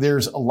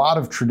 there's a lot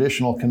of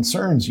traditional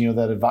concerns,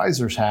 that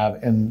advisors have.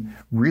 And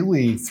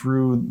really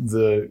through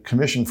the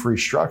commission-free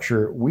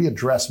structure, we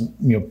address,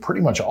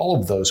 pretty much all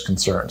of those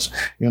concerns.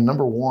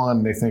 Number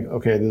one, they think,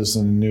 okay, this is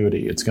an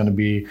annuity. It's going to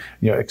be,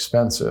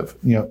 expensive.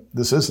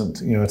 This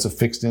isn't. It's a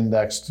fixed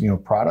indexed,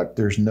 product.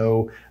 There's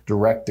no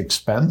direct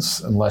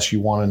expense unless you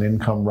want an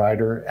income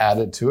rider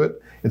added to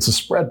it. It's a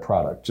spread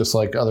product, just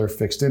like other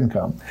fixed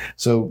income.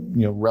 So,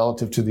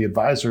 relative to the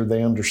advisor,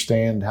 they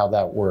understand how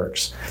that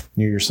works.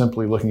 You're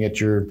simply looking at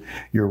your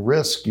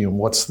risk.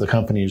 What's the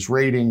company's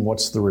rating?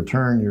 What's the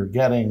return you're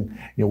getting?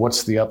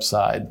 What's the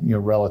upside?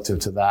 Relative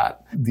to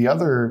that. The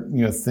other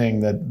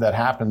thing that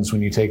happens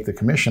when you take the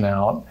commission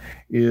out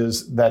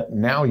is that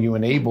now you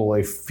enable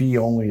a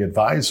fee-only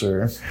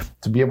advisor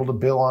to be able to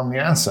bill on the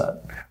asset,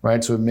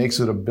 right? So it makes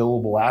it a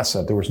billable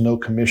asset. There was no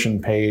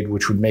commission paid,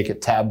 which would make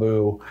it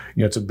taboo,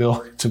 to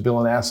bill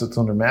an assets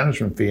under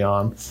management fee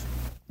on.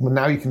 But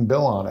now you can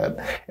bill on it.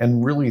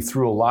 And really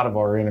through a lot of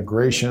our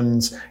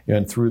integrations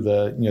and through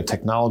the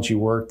technology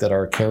work that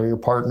our carrier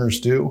partners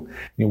do,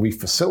 we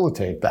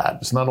facilitate that.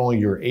 It's not only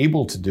you're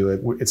able to do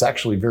it, it's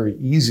actually very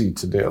easy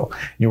to do.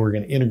 We're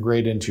going to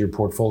integrate into your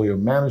portfolio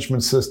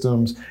management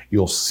systems.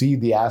 You'll see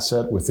the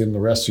asset within the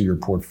rest of your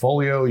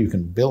portfolio. You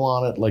can bill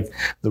on it like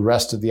the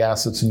rest of the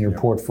assets in your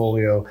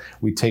portfolio.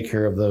 We take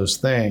care of those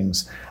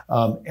things.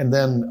 And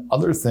then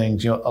other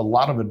things, a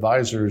lot of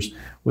advisors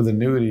with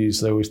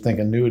annuities, they always think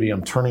annuity,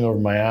 I'm turning over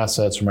my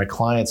assets or my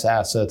client's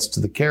assets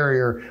to the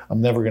carrier. I'm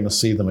never going to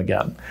see them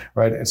again,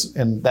 right?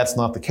 And that's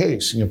not the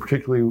case.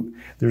 Particularly,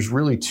 there's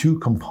really two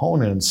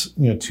components,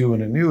 to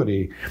an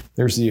annuity.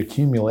 There's the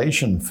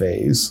accumulation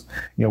phase,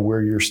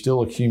 where you're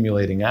still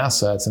accumulating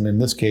assets. And in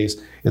this case,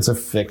 it's a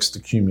fixed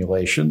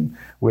accumulation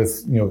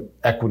with,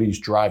 equities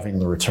driving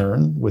the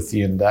return with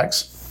the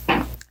index.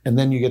 And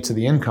then you get to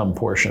the income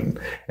portion.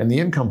 And the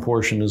income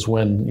portion is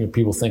when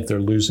people think they're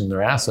losing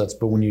their assets,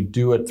 but when you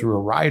do it through a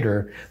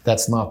rider,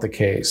 that's not the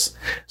case.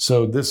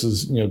 So this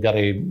is, you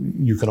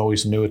can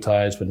always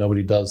annuitize, but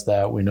nobody does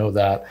that. We know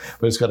that.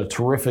 But it's got a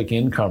terrific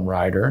income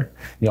rider,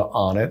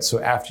 on it. So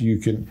after you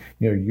can,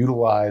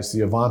 utilize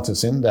the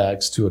Avantis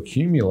index to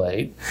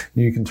accumulate,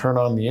 you can turn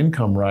on the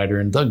income rider.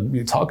 And Doug,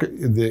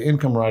 the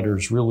income rider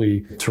is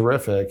really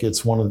terrific.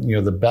 It's one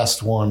of the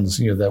best ones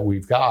that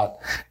we've got.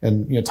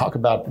 And talk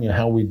about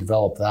how we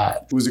develop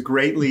that. It was a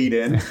great lead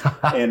in,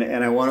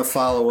 and I want to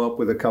follow up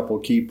with a couple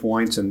of key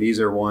points, and these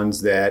are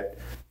ones that,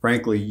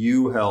 frankly,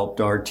 you helped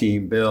our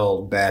team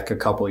build back a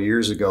couple of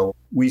years ago.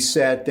 We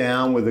sat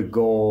down with a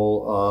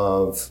goal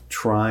of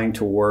trying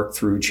to work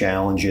through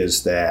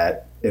challenges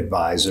that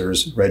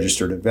advisors,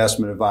 registered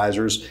investment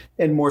advisors,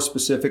 and more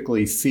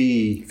specifically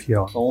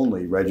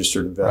fee-only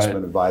registered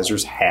investment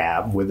advisors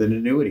have with an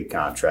annuity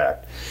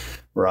contract.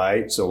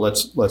 Right. So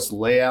let's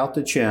lay out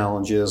the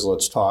challenges.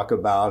 Let's talk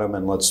about them,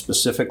 and let's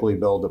specifically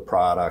build a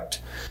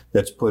product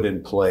that's put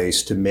in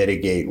place to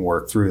mitigate and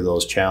work through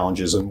those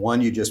challenges. And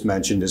one you just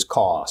mentioned is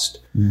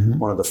cost. Mm-hmm.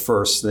 One of the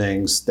first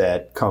things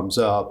that comes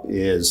up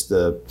is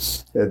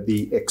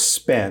the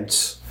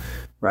expense,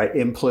 right,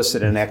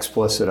 implicit and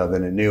explicit of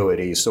an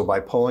annuity. So by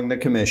pulling the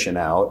commission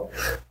out,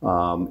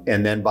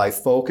 and then by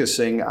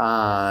focusing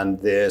on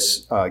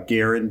this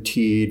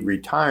guaranteed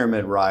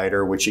retirement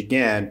rider, which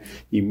again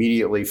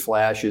immediately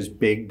flashes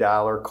big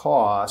dollar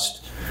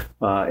cost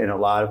in a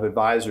lot of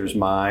advisors'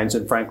 minds,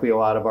 and frankly, a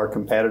lot of our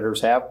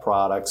competitors have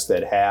products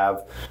that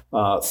have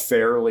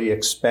fairly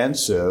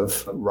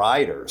expensive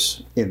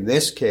riders. In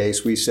this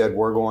case, we said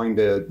we're going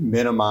to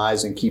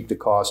minimize and keep the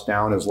cost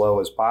down as low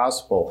as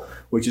possible,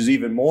 which is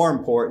even more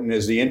important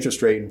as the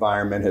interest rate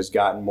environment has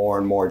gotten more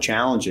and more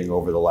challenging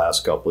over the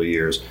last couple of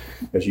years.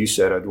 As you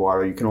said,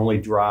 Eduardo, you can only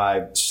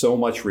drive so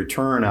much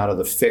return out of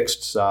the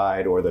fixed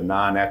side or the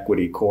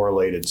non-equity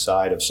correlated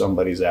side of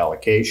somebody's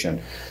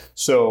allocation.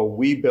 So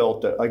we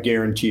built a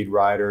guaranteed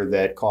rider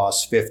that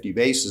costs 50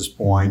 basis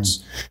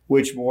points,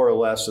 which more or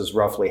less is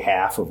roughly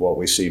half of what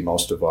we see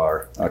most of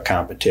our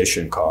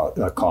competition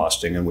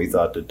costing. And we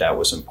thought that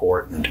was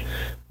important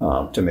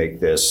to make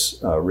this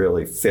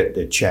really fit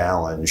the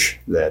challenge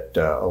that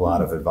a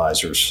lot of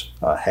advisors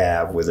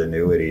have with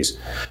annuities.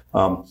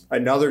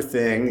 Another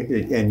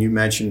thing, and you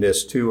mentioned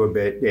this too a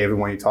bit, David,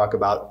 when you talk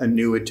about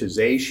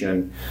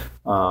annuitization,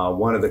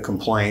 one of the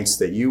complaints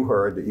that you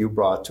heard that you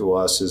brought to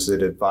us is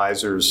that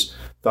advisors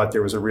thought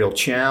there was a real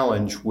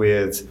challenge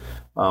with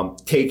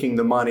taking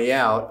the money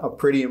out, a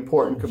pretty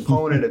important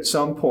component at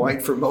some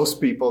point for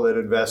most people that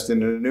invest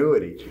in an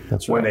annuity.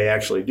 That's right. When they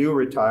actually do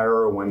retire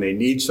or when they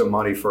need some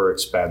money for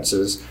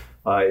expenses,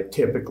 it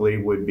typically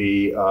would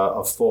be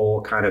a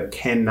full kind of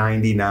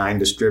 1099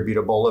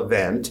 distributable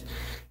event.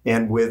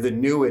 And with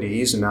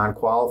annuities,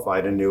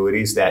 non-qualified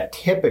annuities, that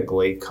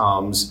typically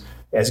comes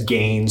as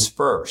gains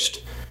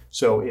first.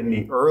 So in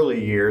the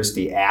early years,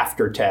 the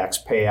after-tax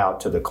payout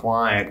to the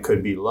client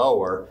could be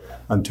lower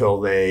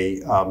until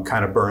they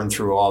kind of burn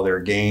through all their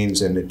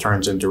gains and it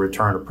turns into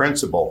return of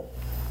principal.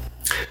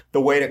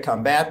 The way to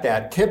combat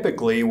that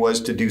typically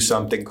was to do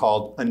something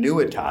called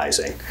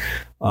annuitizing.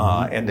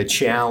 And the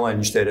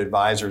challenge that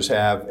advisors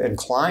have and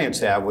clients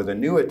have with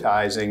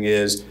annuitizing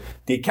is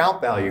the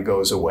account value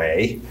goes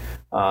away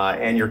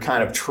and you're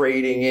kind of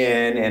trading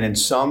in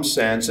some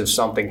sense, if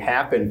something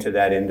happened to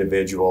that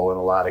individual in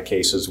a lot of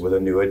cases with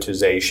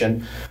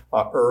annuitization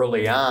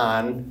early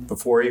on,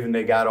 before even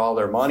they got all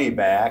their money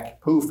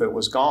back, poof, it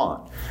was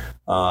gone.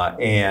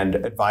 And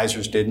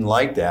advisors didn't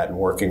like that in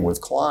working with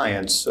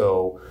clients.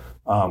 So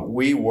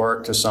we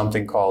work to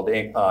something called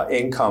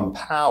income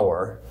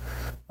power,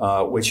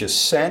 which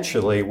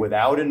essentially,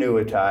 without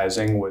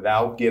annuitizing,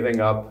 without giving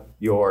up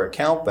your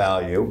account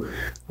value,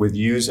 with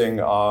using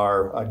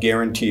our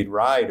guaranteed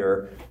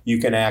rider, you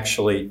can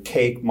actually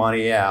take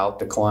money out,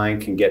 the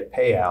client can get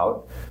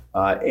payout,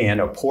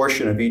 and a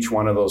portion of each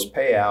one of those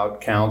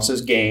payout counts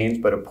as gains,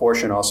 but a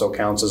portion also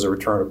counts as a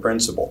return of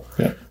principal.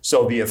 Yeah.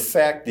 So the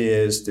effect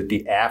is that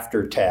the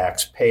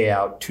after-tax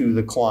payout to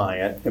the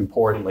client,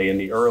 importantly in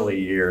the early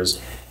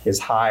years, is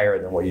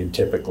higher than what you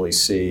typically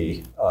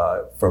see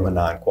from a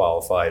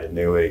non-qualified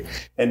annuity.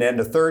 And then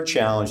the third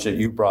challenge that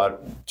you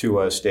brought to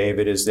us,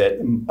 David, is that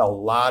a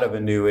lot of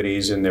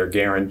annuities in their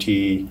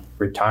guarantee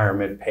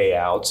retirement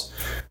payouts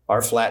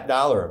are flat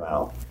dollar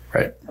amount.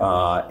 Right.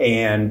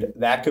 And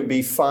that could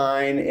be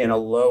fine in a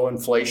low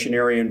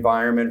inflationary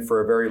environment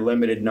for a very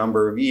limited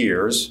number of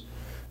years.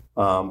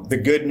 The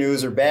good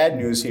news or bad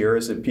news here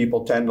is that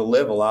people tend to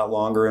live a lot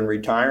longer in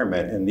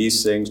retirement, and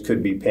these things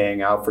could be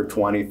paying out for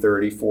 20,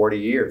 30, 40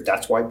 years.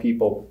 That's why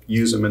people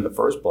use them in the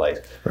first place.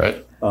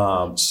 Right.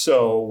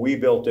 So we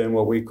built in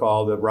what we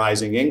call the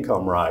rising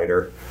income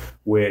rider,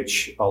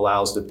 which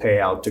allows the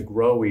payout to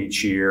grow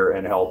each year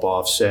and help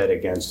offset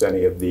against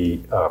any of the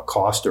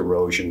cost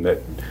erosion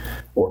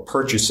or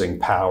purchasing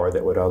power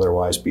that would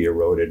otherwise be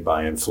eroded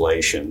by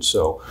inflation.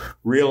 So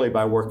really,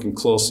 by working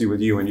closely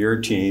with you and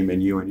your team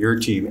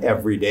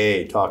every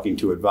day, talking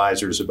to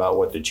advisors about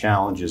what the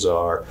challenges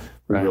are,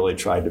 we really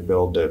tried to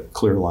build a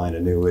clear line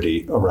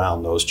annuity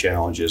around those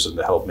challenges and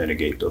to help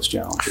mitigate those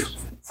challenges.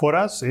 For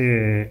us,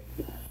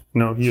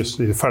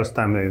 usually the first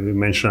time I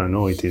mentioned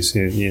annuities,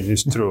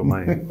 it's true.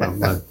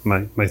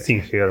 My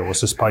thing here was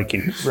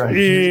spiking.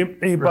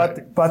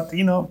 Right. But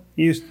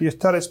you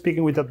started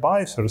speaking with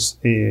advisors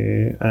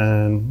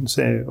and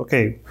say,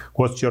 okay,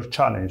 what's your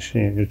challenge?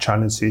 Your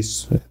challenge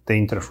is the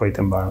interest rate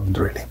environment,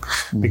 really.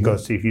 Mm-hmm.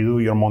 Because if you do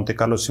your Monte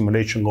Carlo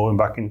simulation going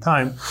back in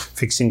time,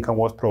 fixed income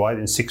was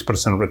providing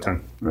 6%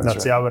 return.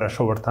 That's the average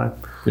over time.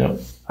 Yeah.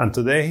 And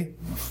today,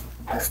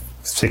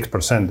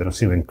 6%, they're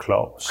not even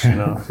close.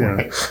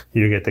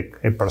 You get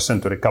a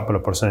percent or a couple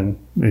of percent.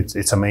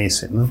 It's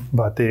amazing. No?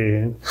 But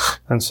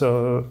and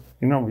so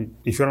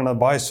if you're an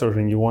advisor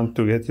and you want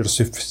to get your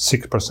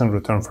 6%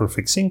 return for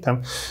fixed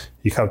income,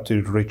 you have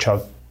to reach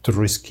out to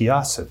risky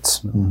assets.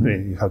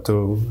 Mm-hmm. You have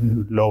to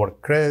lower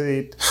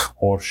credit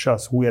or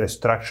just weird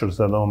structures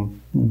that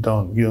you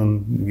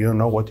don't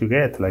know what you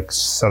get, like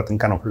certain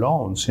kind of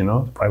loans,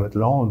 private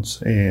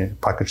loans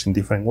packaged in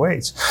different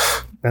ways.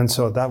 And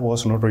so that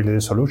was not really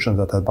the solution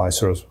that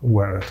advisors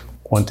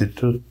wanted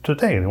to take.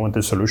 They wanted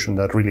a solution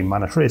that really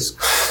managed risk.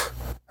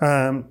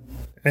 And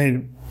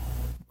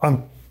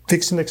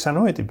fixed index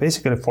annuity,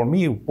 basically for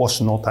me, was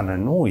not an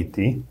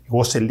annuity. It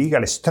was a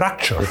legal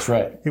structure. That's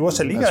right. It was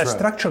a legal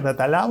structure that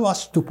allowed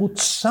us to put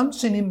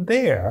something in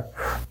there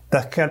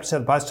that helps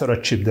advisor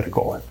achieve their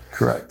goal.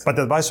 Correct. But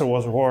the advisor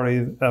was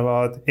worried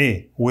about,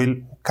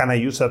 can I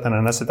use that in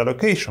an asset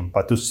allocation?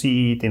 But to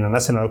see it in an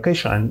asset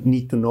allocation, I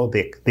need to know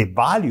the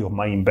value of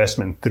my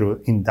investment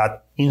in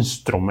that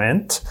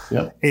instrument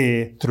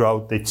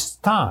throughout its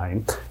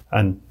time.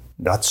 And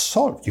that's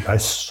solved. You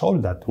guys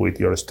solve that with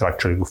your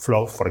structure. You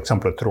flow, for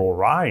example, through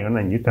Orion,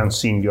 and you can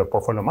see in your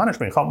portfolio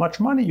management how much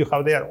money you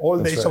have there all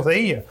days of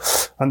the year.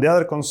 And the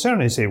other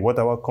concern is, what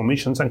about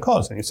commissions and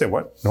costs? And you say,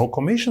 no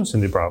commissions in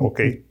the product.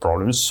 Okay,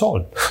 problem is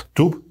solved.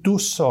 Two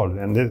solved.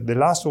 And the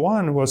last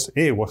one was,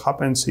 what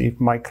happens if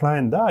my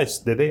client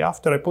dies the day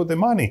after I put the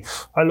money?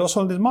 I lost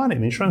all this money.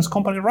 The insurance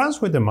company runs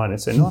with the money.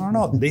 Say,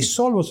 no. They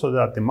solve so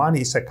that the money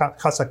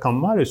has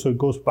account value, so it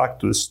goes back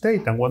to the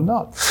state and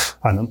whatnot.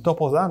 And on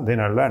top of that,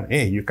 then I learned,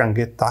 you can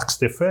get tax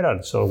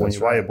deferral. So when you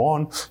buy a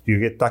bond, you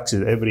get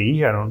taxes every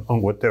year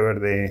on whatever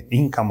the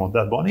income of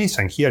that bond is.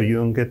 And here you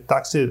don't get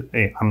taxes.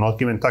 I'm not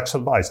giving tax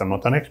advice. I'm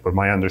not an expert.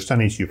 My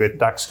understanding is you get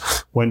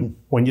tax when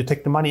you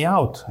take the money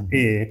out.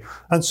 Mm-hmm.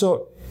 And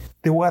so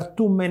there were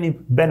too many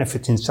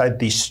benefits inside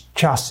this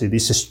chassis,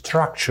 this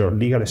structure,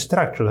 legal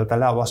structure, that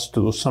allow us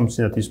to do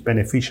something that is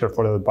beneficial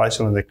for the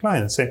advisor and the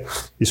client and say,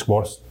 it's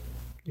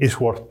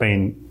worth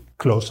paying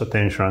close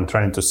attention and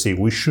trying to see.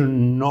 We should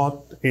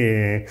not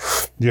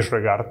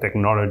disregard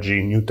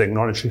new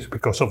technologies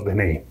because of the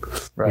name.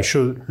 Right. We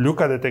should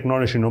look at the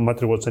technology no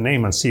matter what's the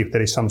name and see if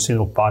there is something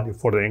of value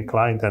for the end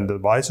client and the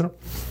advisor.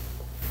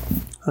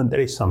 And there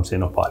is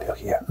something of value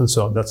here. And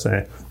so that's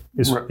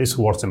it's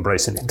worth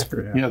embracing it.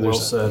 Yeah,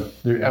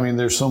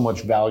 there's so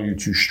much value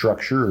to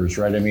structures,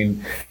 right? I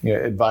mean,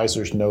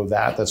 advisors know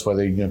that. That's why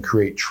they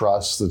create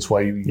trusts. That's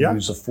why you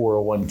use a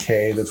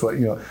 401k. That's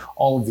why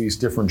all of these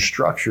different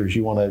structures.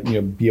 You want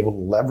to be able to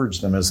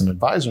leverage them as an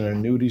advisor. And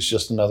annuity is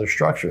just another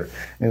structure,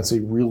 and it's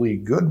a really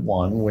good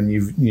one when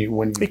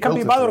it can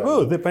be bad or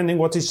good depending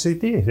what it is.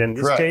 In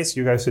this case,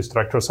 you guys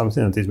structure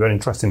something that is very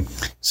interesting.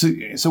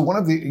 So one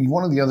of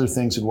the other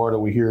things, Eduardo,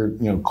 we hear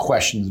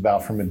questions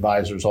about from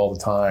advisors all the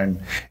time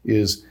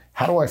is,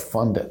 how do I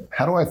fund it?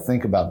 How do I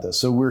think about this?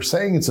 So we're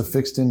saying it's a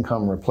fixed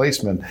income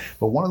replacement,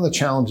 but one of the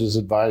challenges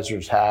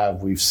advisors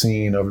have, we've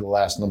seen over the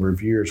last number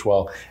of years,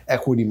 while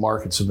equity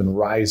markets have been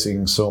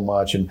rising so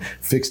much and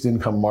fixed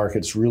income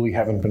markets really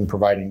haven't been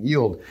providing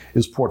yield,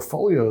 is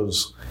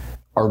portfolios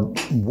are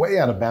way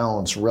out of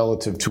balance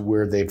relative to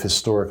where they've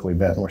historically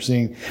been. We're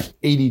seeing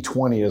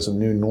 80-20 as a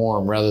new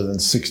norm rather than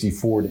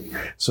 60-40.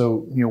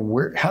 So,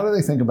 how do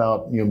they think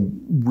about,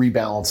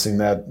 rebalancing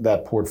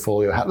that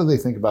portfolio? How do they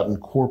think about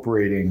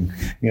incorporating,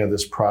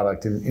 this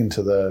product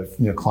into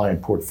the,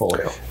 client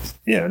portfolio?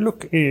 Yeah,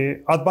 look,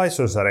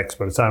 advisors are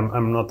experts.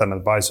 I'm not an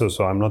advisor,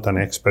 so I'm not an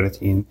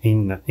expert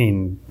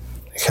in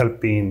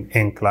helping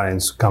end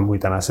clients come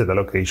with an asset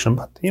allocation.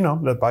 But,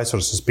 the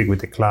advisors speak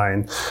with the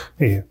client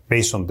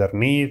based on their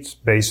needs,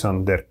 based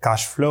on their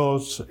cash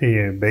flows,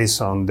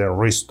 based on their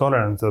risk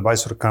tolerance. The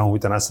advisor comes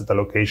with an asset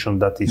allocation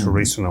that is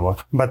reasonable.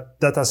 But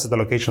that asset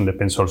allocation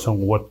depends also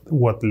on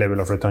what level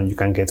of return you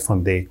can get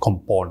from the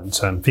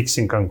components. And fixed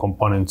income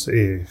components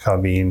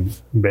have been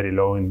very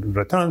low in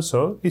return.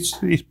 So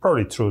it's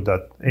probably true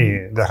that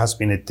there has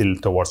been a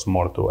tilt towards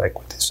more to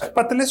equities.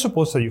 But let's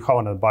suppose that you have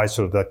an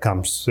advisor that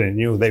comes,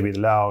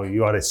 David Lau,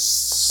 you are a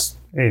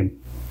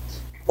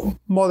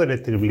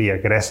moderately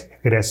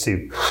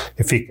aggressive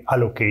fixed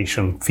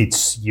allocation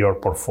fits your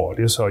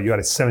portfolio. So you are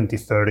a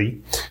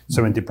 70-30,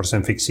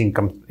 70% fixed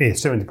income,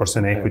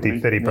 70% equity,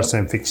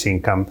 30% fixed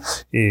income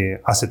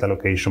asset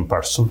allocation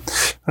person.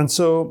 And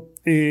so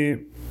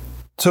and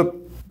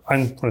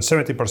for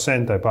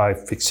 70% I buy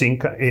fixed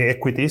income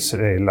equities,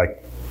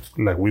 like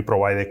we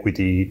provide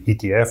equity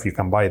ETF, you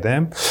can buy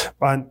them.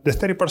 And the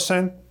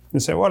 30%, you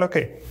say, well,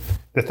 okay,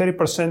 the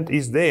 30%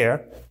 is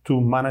there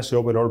to manage the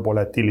overall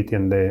volatility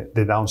and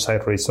the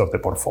downside risk of the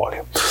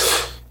portfolio.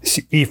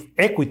 If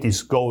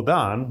equities go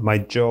down, my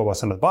job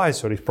as an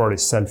advisor is probably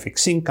sell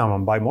fixed income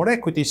and buy more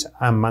equities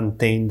and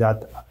maintain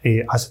that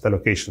asset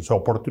allocation. So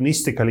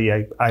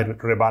opportunistically, I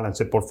rebalance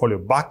the portfolio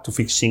back to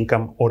fixed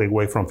income or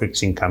away from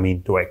fixed income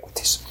into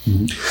equities.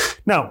 Mm-hmm.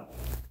 Now,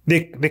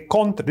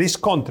 this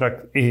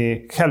contract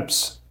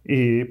helps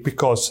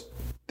because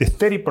the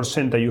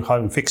 30% that you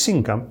have in fixed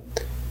income,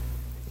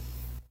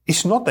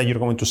 it's not that you're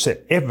going to sell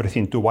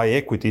everything to buy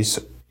equities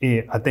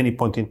at any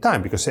point in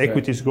time, because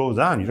equities go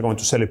down, you're going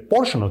to sell a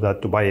portion of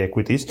that to buy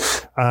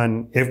equities,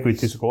 and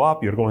equities go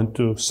up, you're going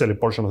to sell a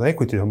portion of the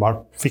equity to buy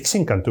fixed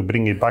income to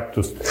bring it back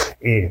to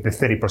the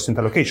 30%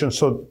 allocation.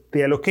 So the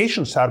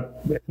allocations are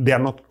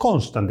not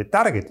constant. The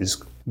target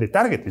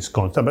is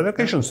constant, but the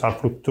allocations are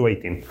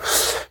fluctuating.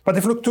 But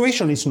the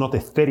fluctuation is not a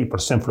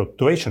 30%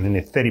 fluctuation in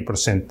a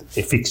 30%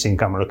 fixed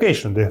income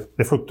allocation.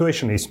 The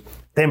fluctuation is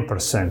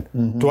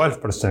 10%,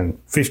 12%,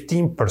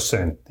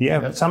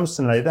 15%,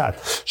 something like that.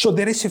 So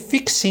there is a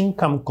fixed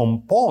income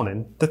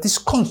component that is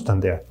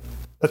constant there,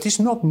 that is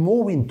not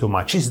moving too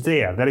much. It's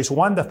there. There is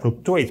one that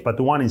fluctuates, but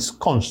one is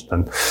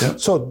constant. Yep.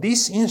 So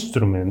this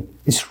instrument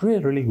is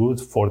really, really good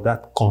for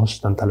that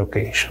constant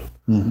allocation.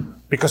 Mm-hmm.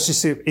 Because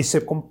it's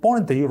a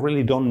component that you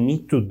really don't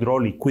need to draw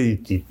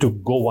liquidity to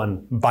go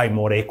and buy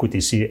more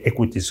equities if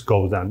equities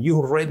go down. You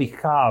already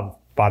have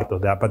part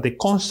of that, but the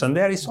constant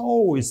there is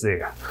always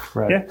there.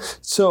 Right. Yeah?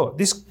 So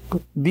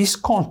this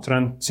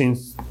constant,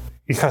 since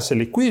it has a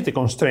liquidity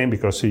constraint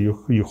because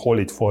you hold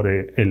it for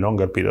a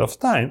longer period of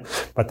time,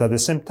 but at the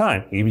same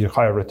time, it gives you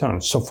higher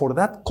returns. So for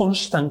that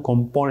constant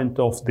component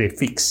of the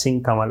fixed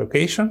income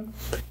allocation,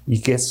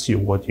 it gets you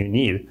what you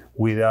need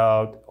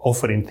without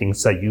offering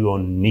things that you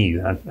don't need.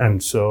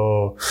 And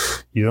so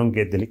you don't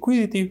get the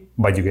liquidity,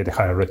 but you get the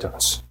higher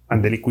returns.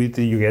 And the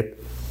liquidity you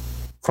get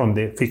from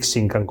the fixed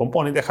income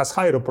component that has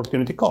higher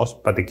opportunity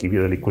cost, but they give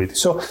you the liquidity.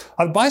 So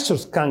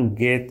advisors can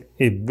get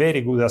a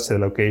very good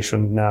asset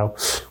allocation now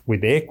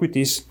with the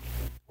equities,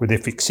 with the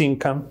fixed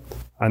income,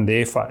 and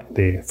the FI,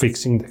 the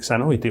fixed index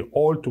annuity,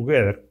 all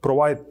together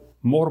provide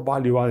more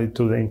value added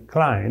to the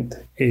client.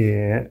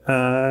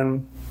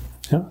 And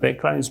the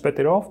client is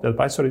better off, the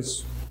advisor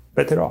is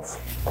better off.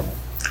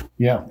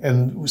 Yeah,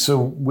 and so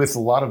with a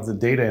lot of the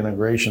data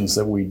integrations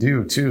that we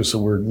do too, so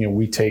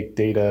we take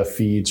data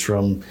feeds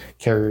from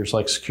carriers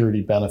like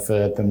Security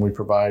Benefit, and we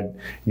provide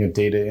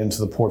data into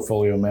the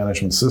portfolio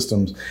management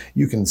systems.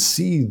 You can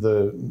see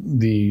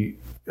the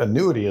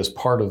annuity as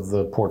part of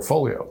the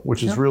portfolio,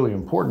 which is really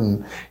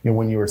important.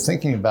 When you are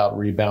thinking about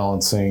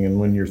rebalancing and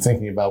when you're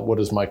thinking about what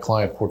does my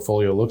client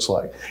portfolio looks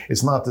like,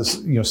 it's not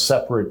this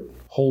separate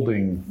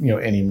holding,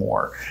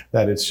 anymore.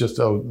 That it's just,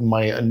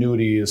 my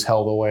annuity is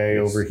held away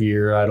over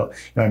here.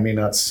 I may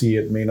not see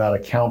it, may not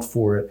account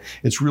for it.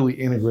 It's really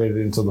integrated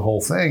into the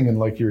whole thing. And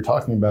like you were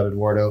talking about,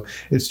 Eduardo,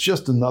 it's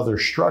just another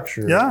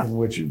structure in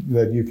which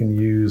that you can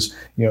use,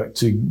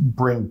 to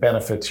bring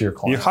benefit to your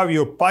client. You have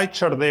your pie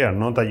chart there,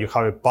 not that you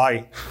have a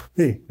pie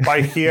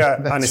here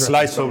and a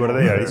slice over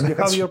there. You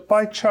have your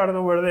pie chart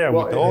over there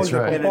with all the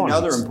components. And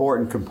another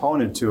important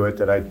component to it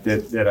that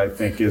I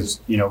think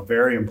is,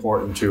 very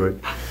important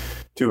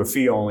to a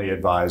fee-only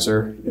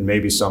advisor, and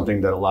maybe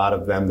something that a lot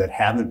of them that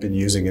haven't been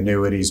using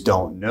annuities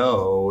don't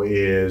know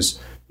is,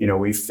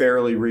 we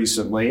fairly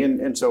recently,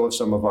 and so have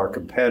some of our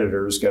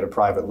competitors, get a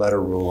private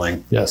letter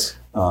ruling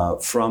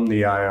from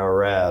the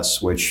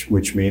IRS,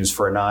 which means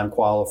for a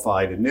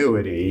non-qualified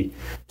annuity,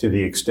 to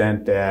the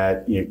extent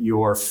that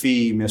your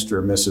fee, Mr.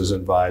 or Mrs.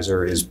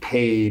 Advisor, is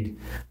paid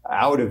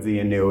out of the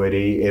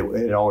annuity, it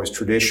had always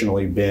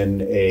traditionally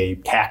been a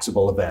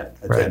taxable event,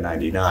 a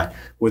 1099.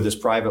 With this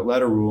private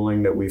letter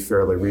ruling that we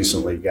fairly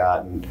recently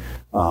gotten,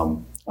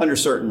 under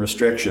certain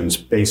restrictions,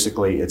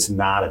 basically it's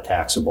not a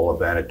taxable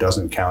event. It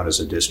doesn't count as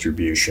a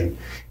distribution,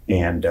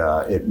 and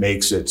it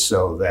makes it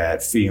so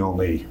that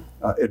fee-only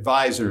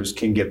advisors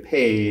can get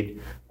paid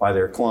by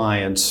their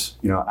clients,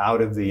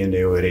 out of the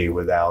annuity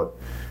without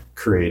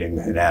creating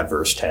an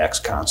adverse tax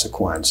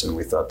consequence. And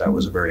we thought that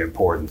was a very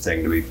important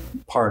thing to be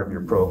part of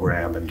your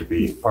program and to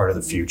be part of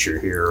the future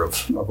here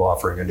of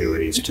offering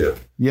annuities too.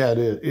 Yeah,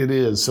 it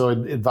is. So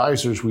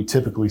advisors, we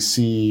typically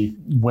see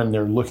when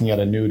they're looking at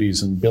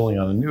annuities and billing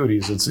on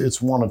annuities,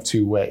 it's one of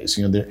two ways.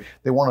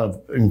 They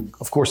want to,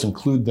 of course,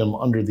 include them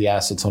under the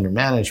assets under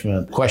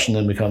management. The question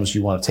then becomes,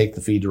 you want to take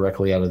the fee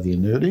directly out of the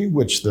annuity,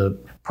 which the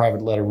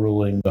private letter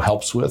ruling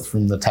helps with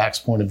from the tax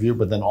point of view,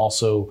 but then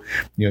also,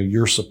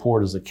 your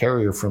support as a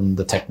carrier from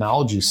the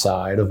technology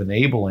side of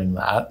enabling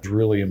that is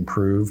really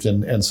improved.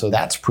 And so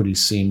that's pretty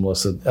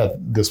seamless at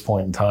this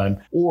point in time.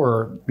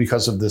 Or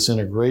because of this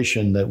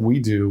integration that we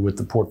do with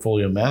the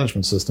portfolio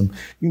management system,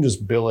 you can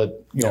just bill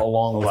it,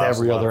 along with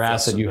every other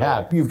asset you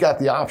have. You've got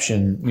the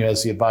option,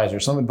 as the advisor.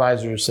 Some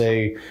advisors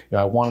say,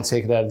 I want to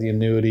take it out of the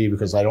annuity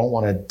because I don't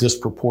want to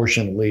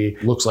disproportionately,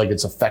 looks like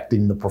it's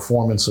affecting the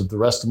performance of the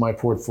rest of my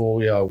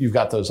portfolio. You've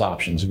got those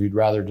options. If you'd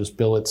rather just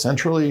bill it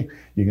centrally,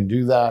 you can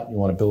do that. You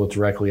want to bill it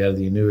directly out of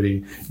the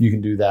annuity, you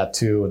can do that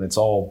too. And it's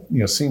all,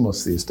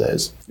 seamless these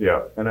days.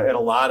 Yeah. And a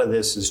lot of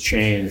this has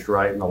changed,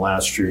 right, in the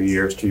last few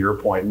years. To your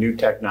point, new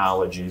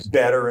technologies,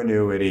 better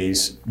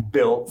annuities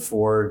built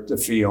for the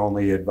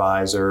fee-only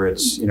advisor.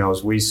 It's,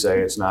 as we say,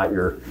 it's not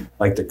your,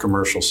 like the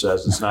commercial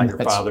says, it's not your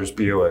father's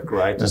Buick,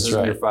 right? This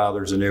isn't your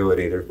father's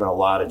annuity. There's been a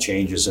lot of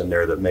changes in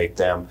there that make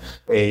them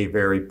A,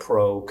 very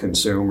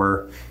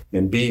pro-consumer,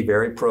 and B,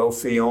 very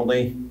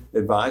pro-fee-only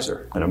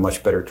advisor, and a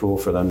much better tool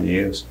for them to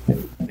use.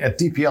 At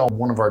DPL,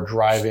 one of our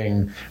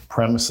driving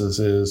premises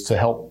is to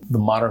help the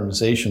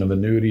modernization of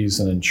annuities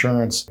and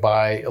insurance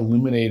by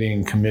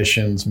eliminating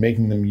commissions,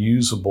 making them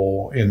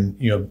usable in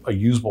a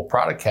usable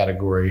product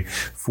category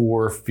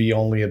for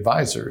fee-only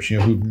advisors,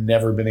 who've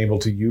never been able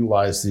to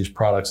utilize these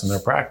products in their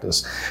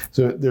practice.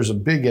 So there's a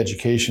big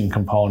education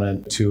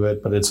component to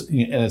it, but it's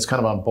kind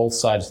of on both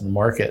sides of the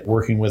market,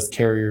 working with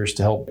carriers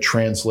to help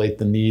translate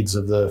the needs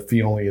of the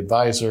fee-only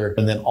advisor,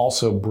 and then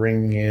also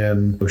bring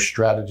in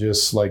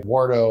strategists like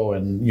Eduardo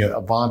and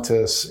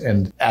Avantis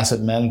and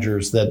asset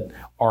managers that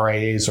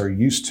RIAs are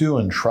used to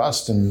and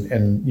trust and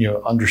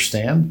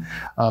understand.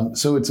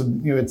 So it's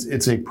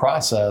a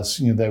process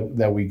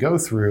that we go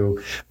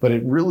through, but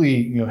it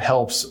really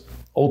helps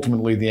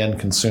ultimately the end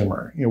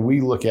consumer.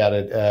 We look at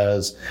it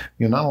as,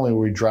 not only are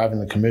we driving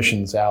the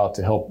commissions out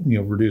to help,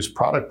 reduce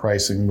product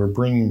pricing, we're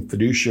bringing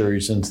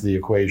fiduciaries into the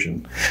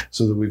equation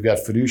so that we've got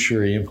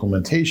fiduciary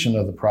implementation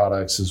of the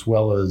products as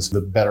well as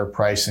the better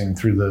pricing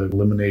through the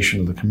elimination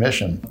of the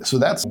commission. So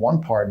that's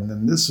one part. And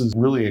then this is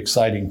really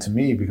exciting to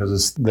me because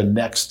it's the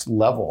next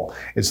level.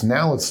 It's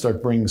now let's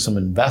start bringing some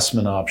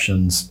investment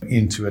options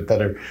into it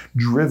that are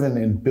driven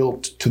and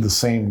built to the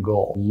same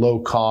goal. Low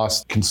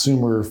cost,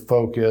 consumer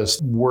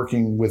focused,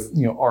 working with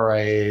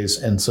RIAs,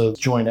 and so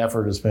joint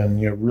effort has been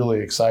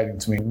really exciting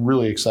to me.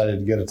 Really excited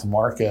to get it to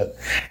market,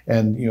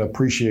 and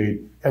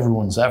appreciate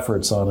everyone's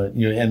efforts on it.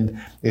 And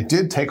it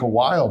did take a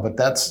while, but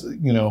that's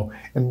and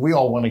we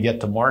all want to get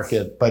to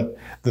market. But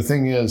the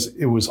thing is,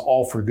 it was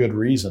all for good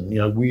reason.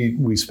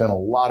 We spent a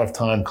lot of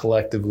time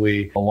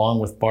collectively,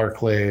 along with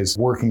Barclays,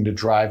 working to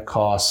drive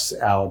costs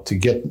out, to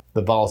get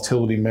the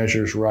volatility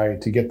measures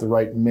right, to get the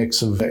right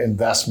mix of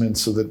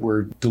investments so that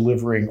we're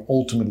delivering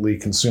ultimately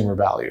consumer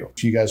value.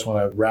 Do you guys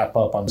want to wrap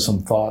up on some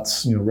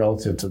thoughts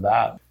relative to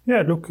that?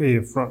 Yeah, look,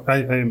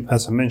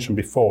 as I mentioned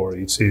before,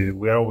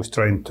 we are always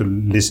trying to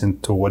listen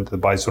to what the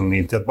advisor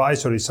needs. The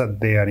advisor is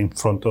there in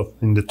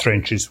the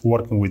trenches,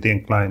 working with the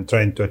client,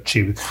 trying to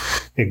achieve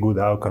a good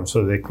outcome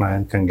so the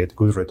client can get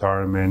good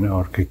retirement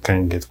or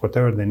can get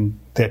whatever. Then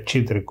they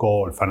achieve their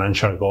goal,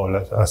 financial goal,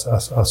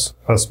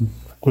 as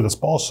good as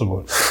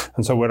possible.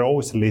 And so we're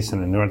always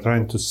listening. We're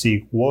trying to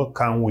see what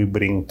can we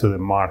bring to the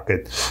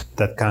market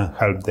that can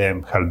help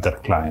them help their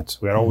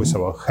clients. We're always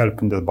about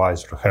helping the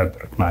advisor help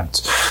their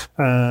clients.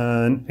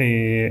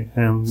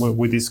 And what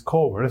we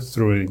discovered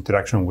through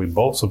interaction with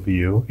both of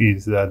you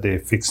is that the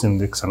fixed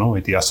index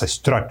annuity as a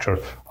structure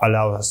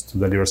allows us to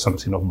deliver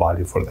something of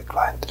value for the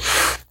client.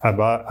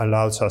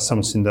 Allows us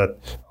something that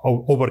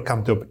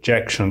overcome the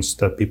objections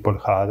that people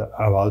had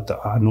about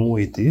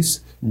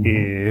annuities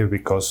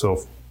because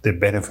of the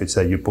benefits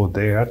that you put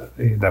there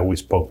that we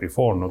spoke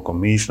before, no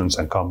commissions,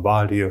 account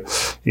value,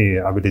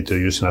 ability to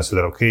use an asset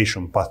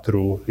allocation, pass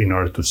through in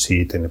order to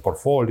see it in the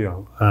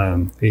portfolio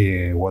and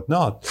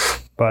whatnot.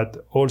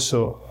 But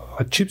also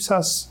achieves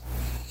us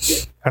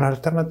an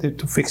alternative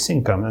to fixed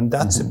income, and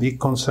that's a big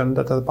concern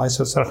that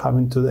advisors are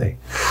having today.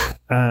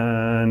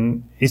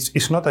 And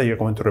it's not that you're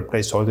going to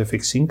replace all the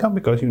fixed income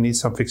because you need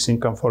some fixed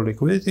income for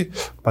liquidity,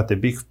 but the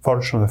big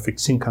portion of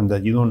fixed income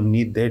that you don't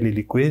need daily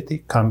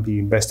liquidity can be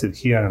invested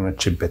here and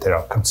achieve better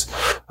outcomes.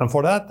 And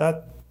for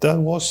that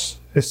was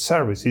a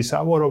service. It's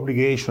our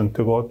obligation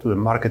to go to the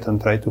market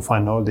and try to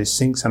find all these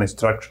things and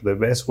structure the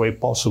best way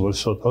possible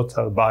so those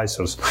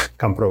advisors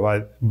can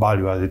provide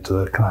value added to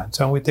their clients.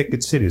 And we take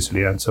it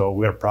seriously. And so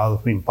we are proud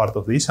of being part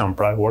of this and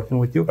proud of working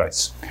with you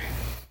guys.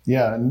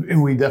 Yeah,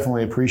 and we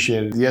definitely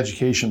appreciate the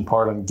education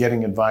part on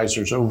getting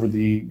advisors over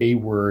the A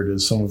word,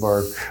 as some of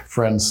our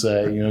friends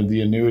say,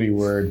 the annuity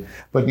word.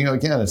 But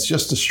again, it's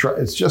just a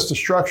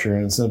structure,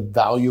 and it's a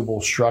valuable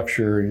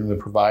structure that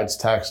provides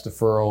tax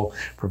deferral,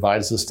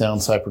 provides this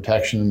downside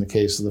protection in the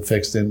case of the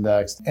fixed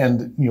index.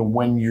 And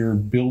when you're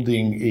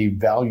building a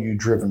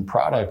value-driven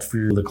product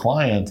for the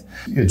client,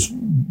 it's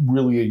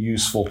really a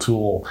useful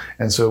tool.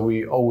 And so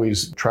we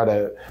always try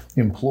to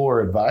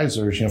implore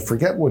advisors,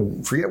 forget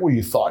what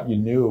you thought you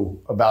knew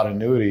about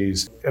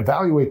annuities,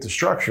 evaluate the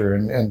structure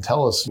and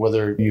tell us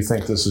whether you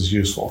think this is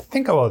useful.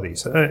 Think about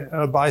this.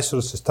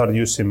 Advisors start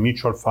using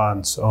mutual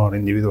funds or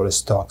individual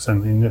stocks,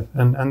 and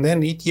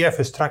then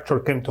ETF structure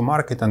came to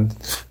market, and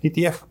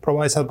ETF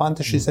provides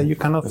advantages that you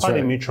cannot find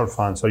in mutual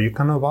funds or you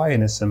cannot buy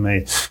in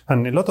SMA.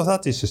 And a lot of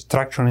that is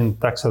structuring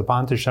tax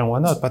advantage and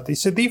whatnot, but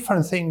it's a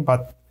different thing,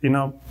 but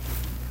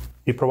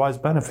it provides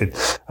benefit.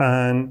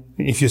 And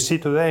if you see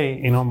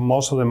today,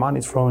 most of the money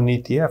is flowing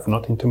in ETF,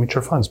 not into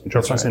mutual funds.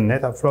 Mutual funds in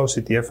net outflows,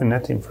 ETF in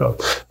net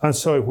inflows. And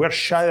so if we're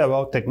shy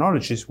about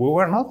technologies, we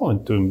were not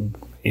going to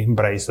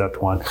embrace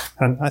that one.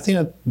 And I think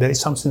that there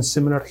is something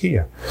similar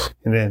here.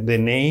 The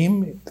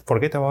name,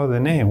 forget about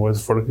the name,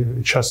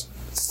 just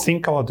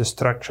think about the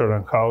structure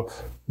and how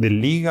the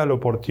legal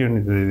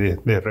opportunity,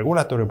 the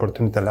regulatory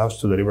opportunity allows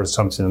to deliver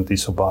something that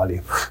is of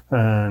value.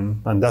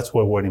 And that's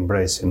what we're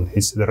embracing.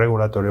 It's the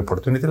regulatory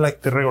opportunity,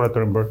 like the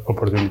regulatory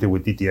opportunity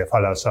with ETF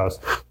allows us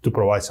to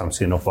provide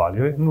something of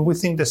value. And we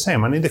think the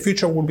same. And in the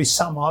future will be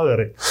some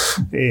other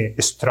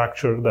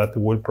structure that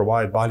will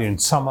provide value in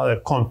some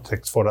other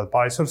context for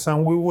advisors,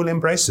 and we will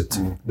embrace it.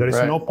 There is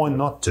no point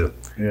not to.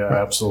 Yeah,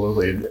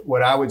 absolutely.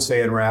 What I would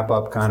say and wrap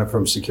up kind of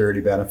from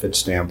security benefit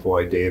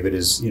standpoint, David,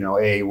 is,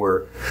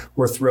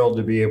 we're thrilled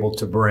to be able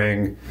to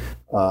bring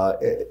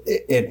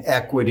an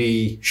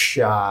equity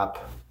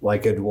shop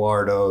like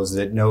Eduardo's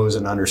that knows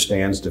and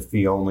understands the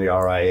fee-only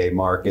RIA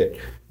market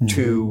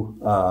to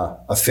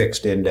a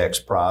fixed index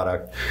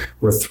product.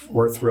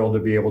 We're thrilled to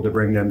be able to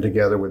bring them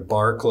together with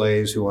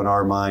Barclays, who in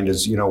our mind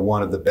is,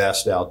 one of the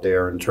best out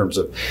there in terms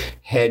of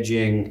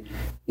hedging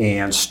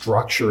and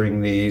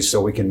structuring these so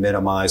we can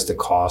minimize the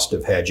cost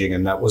of hedging.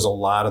 And that was a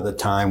lot of the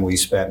time we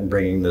spent in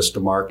bringing this to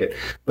market.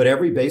 But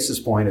every basis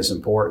point is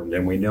important,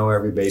 and we know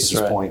every basis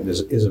point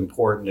is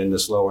important in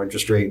this low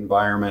interest rate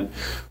environment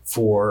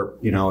for,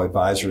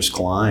 advisors'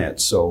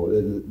 clients. So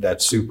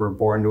that's super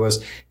important to us.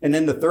 And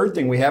then the third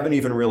thing, we haven't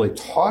even really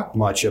talked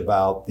much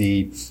about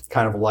the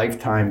kind of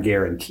lifetime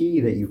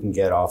guarantee that you can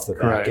get off the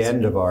back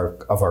end of our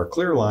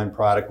Clearline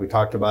product. We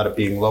talked about it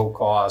being low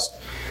cost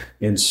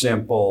and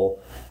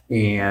simple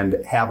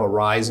and have a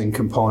rising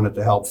component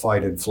to help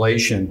fight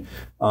inflation.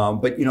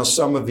 But,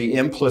 some of the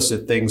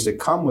implicit things that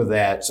come with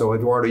that. So,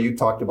 Eduardo, you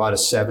talked about a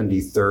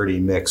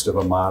 70-30 mix of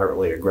a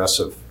moderately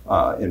aggressive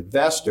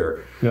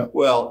investor. Yeah.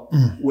 Well,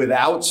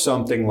 without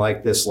something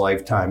like this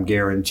lifetime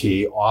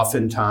guarantee,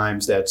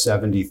 oftentimes that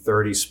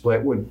 70-30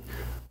 split would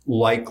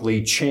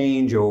likely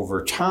change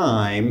over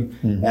time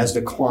as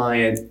the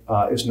client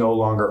is no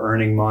longer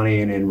earning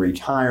money and in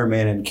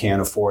retirement and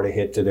can't afford a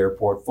hit to their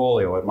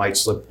portfolio. It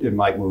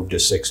might move to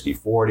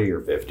 60-40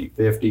 or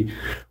 50-50.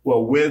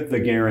 Well, with the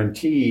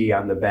guarantee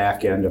on the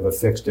back end of a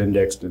fixed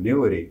indexed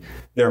annuity,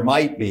 there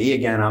might be,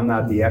 again, I'm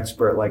not the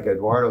expert like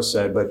Eduardo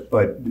said, but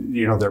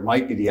there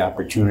might be the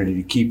opportunity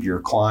to keep your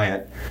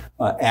client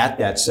at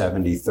that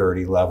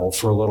 70-30 level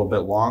for a little bit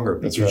longer,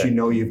 because right. you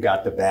know you've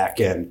got the back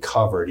end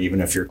covered,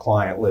 even if your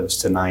client lives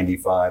to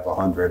 95,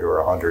 100,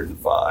 or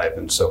 105.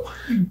 And so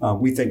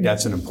we think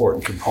that's an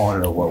important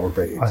component of what we're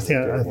bringing. I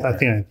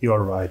think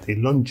you're right. The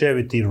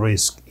longevity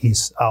risk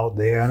is out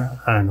there,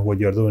 and what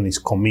you're doing is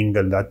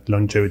commingle that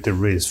longevity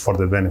risk for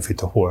the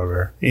benefit of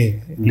whoever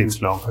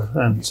lives longer.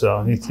 And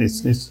so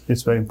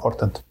it's very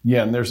important.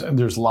 Yeah, and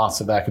there's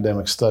lots of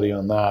academic study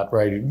on that,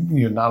 right?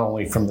 You know, not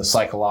only from the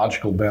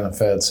psychological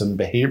benefits and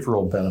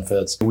behavioral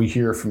benefits. We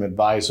hear from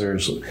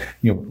advisors,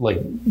 you know, like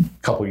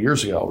a couple of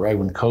years ago, right,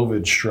 when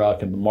COVID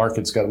struck and the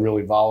markets got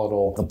really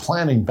volatile, the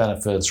planning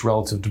benefits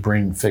relative to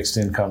bringing fixed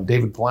income.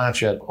 David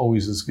Blanchett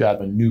always has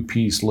got a new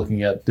piece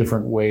looking at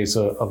different ways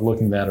of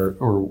looking at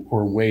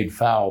or Wade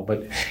Fowl,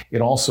 but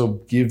it also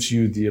gives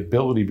you the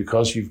ability,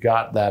 because you've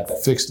got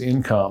that fixed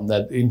income,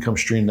 that income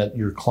stream that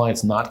your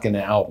client's not going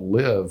to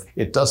outlive.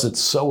 It does it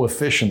so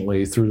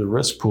efficiently through the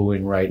risk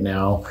pooling right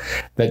now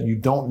that you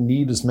don't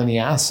need as many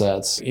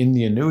assets in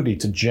the annuity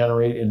to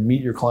generate and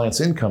meet your client's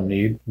income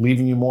need,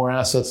 leaving you more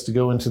assets to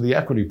go into the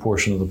equity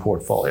portion of the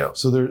portfolio.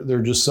 So there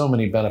are just so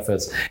many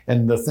benefits.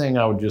 And the thing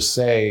I would just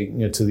say,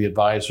 you know, to the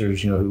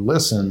advisors, you know, who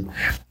listen,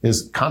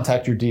 is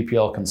contact your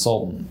DPL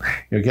consultant.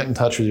 You know, get in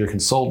touch with your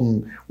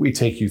consultant. We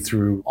take you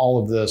through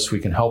all of this. We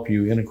can help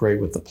you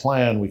integrate with the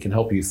plan. We can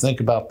help you think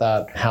about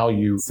that, how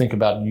you think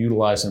about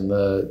utilizing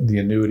the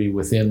annuity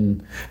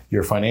within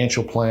your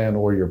financial plan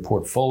or your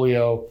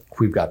portfolio.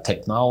 We've got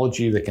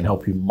technology that can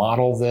help you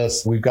model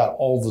this. We've got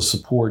all the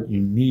support you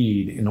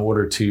need in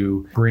order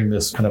to bring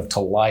this kind of to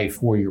life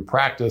for your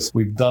practice.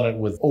 We've done it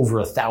with over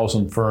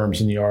 1,000 firms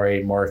in the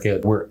RIA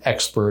market. We're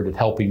expert at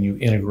helping you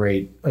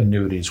integrate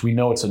annuities. We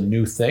know it's a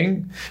new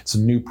thing. It's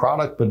a new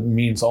product, but it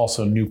means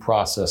also new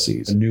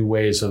processes and new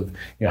ways of,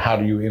 you know, how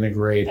do you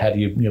integrate? How do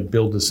you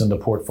build this into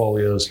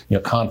portfolios? You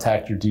know,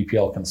 contact your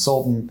DPL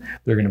consultant.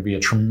 They're going to be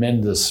a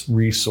tremendous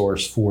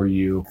resource for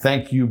you.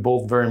 Thank you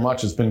both very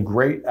much. It's been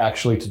great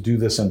actually to do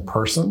this in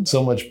person.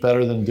 So much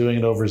better than doing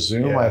it over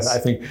Zoom. Yes. I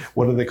think,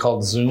 what do they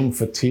call Zoom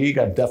fatigue?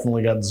 I've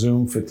definitely got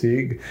Zoom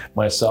fatigue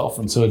myself.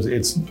 And so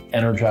it's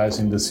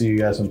energizing to see you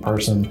guys in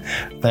person.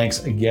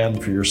 Thanks again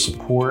for your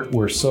support.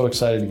 We're so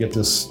excited to get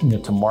this, you know,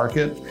 to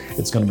market.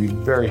 It's going to be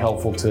very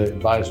helpful to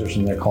advisors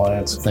and their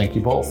clients. Thank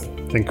you both.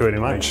 Thank you very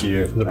much. Thank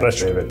you. The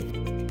pleasure.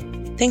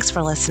 David. Thanks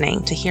for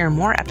listening. To hear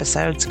more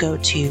episodes, go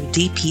to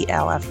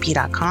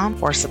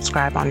dplfp.com or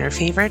subscribe on your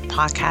favorite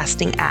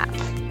podcasting app.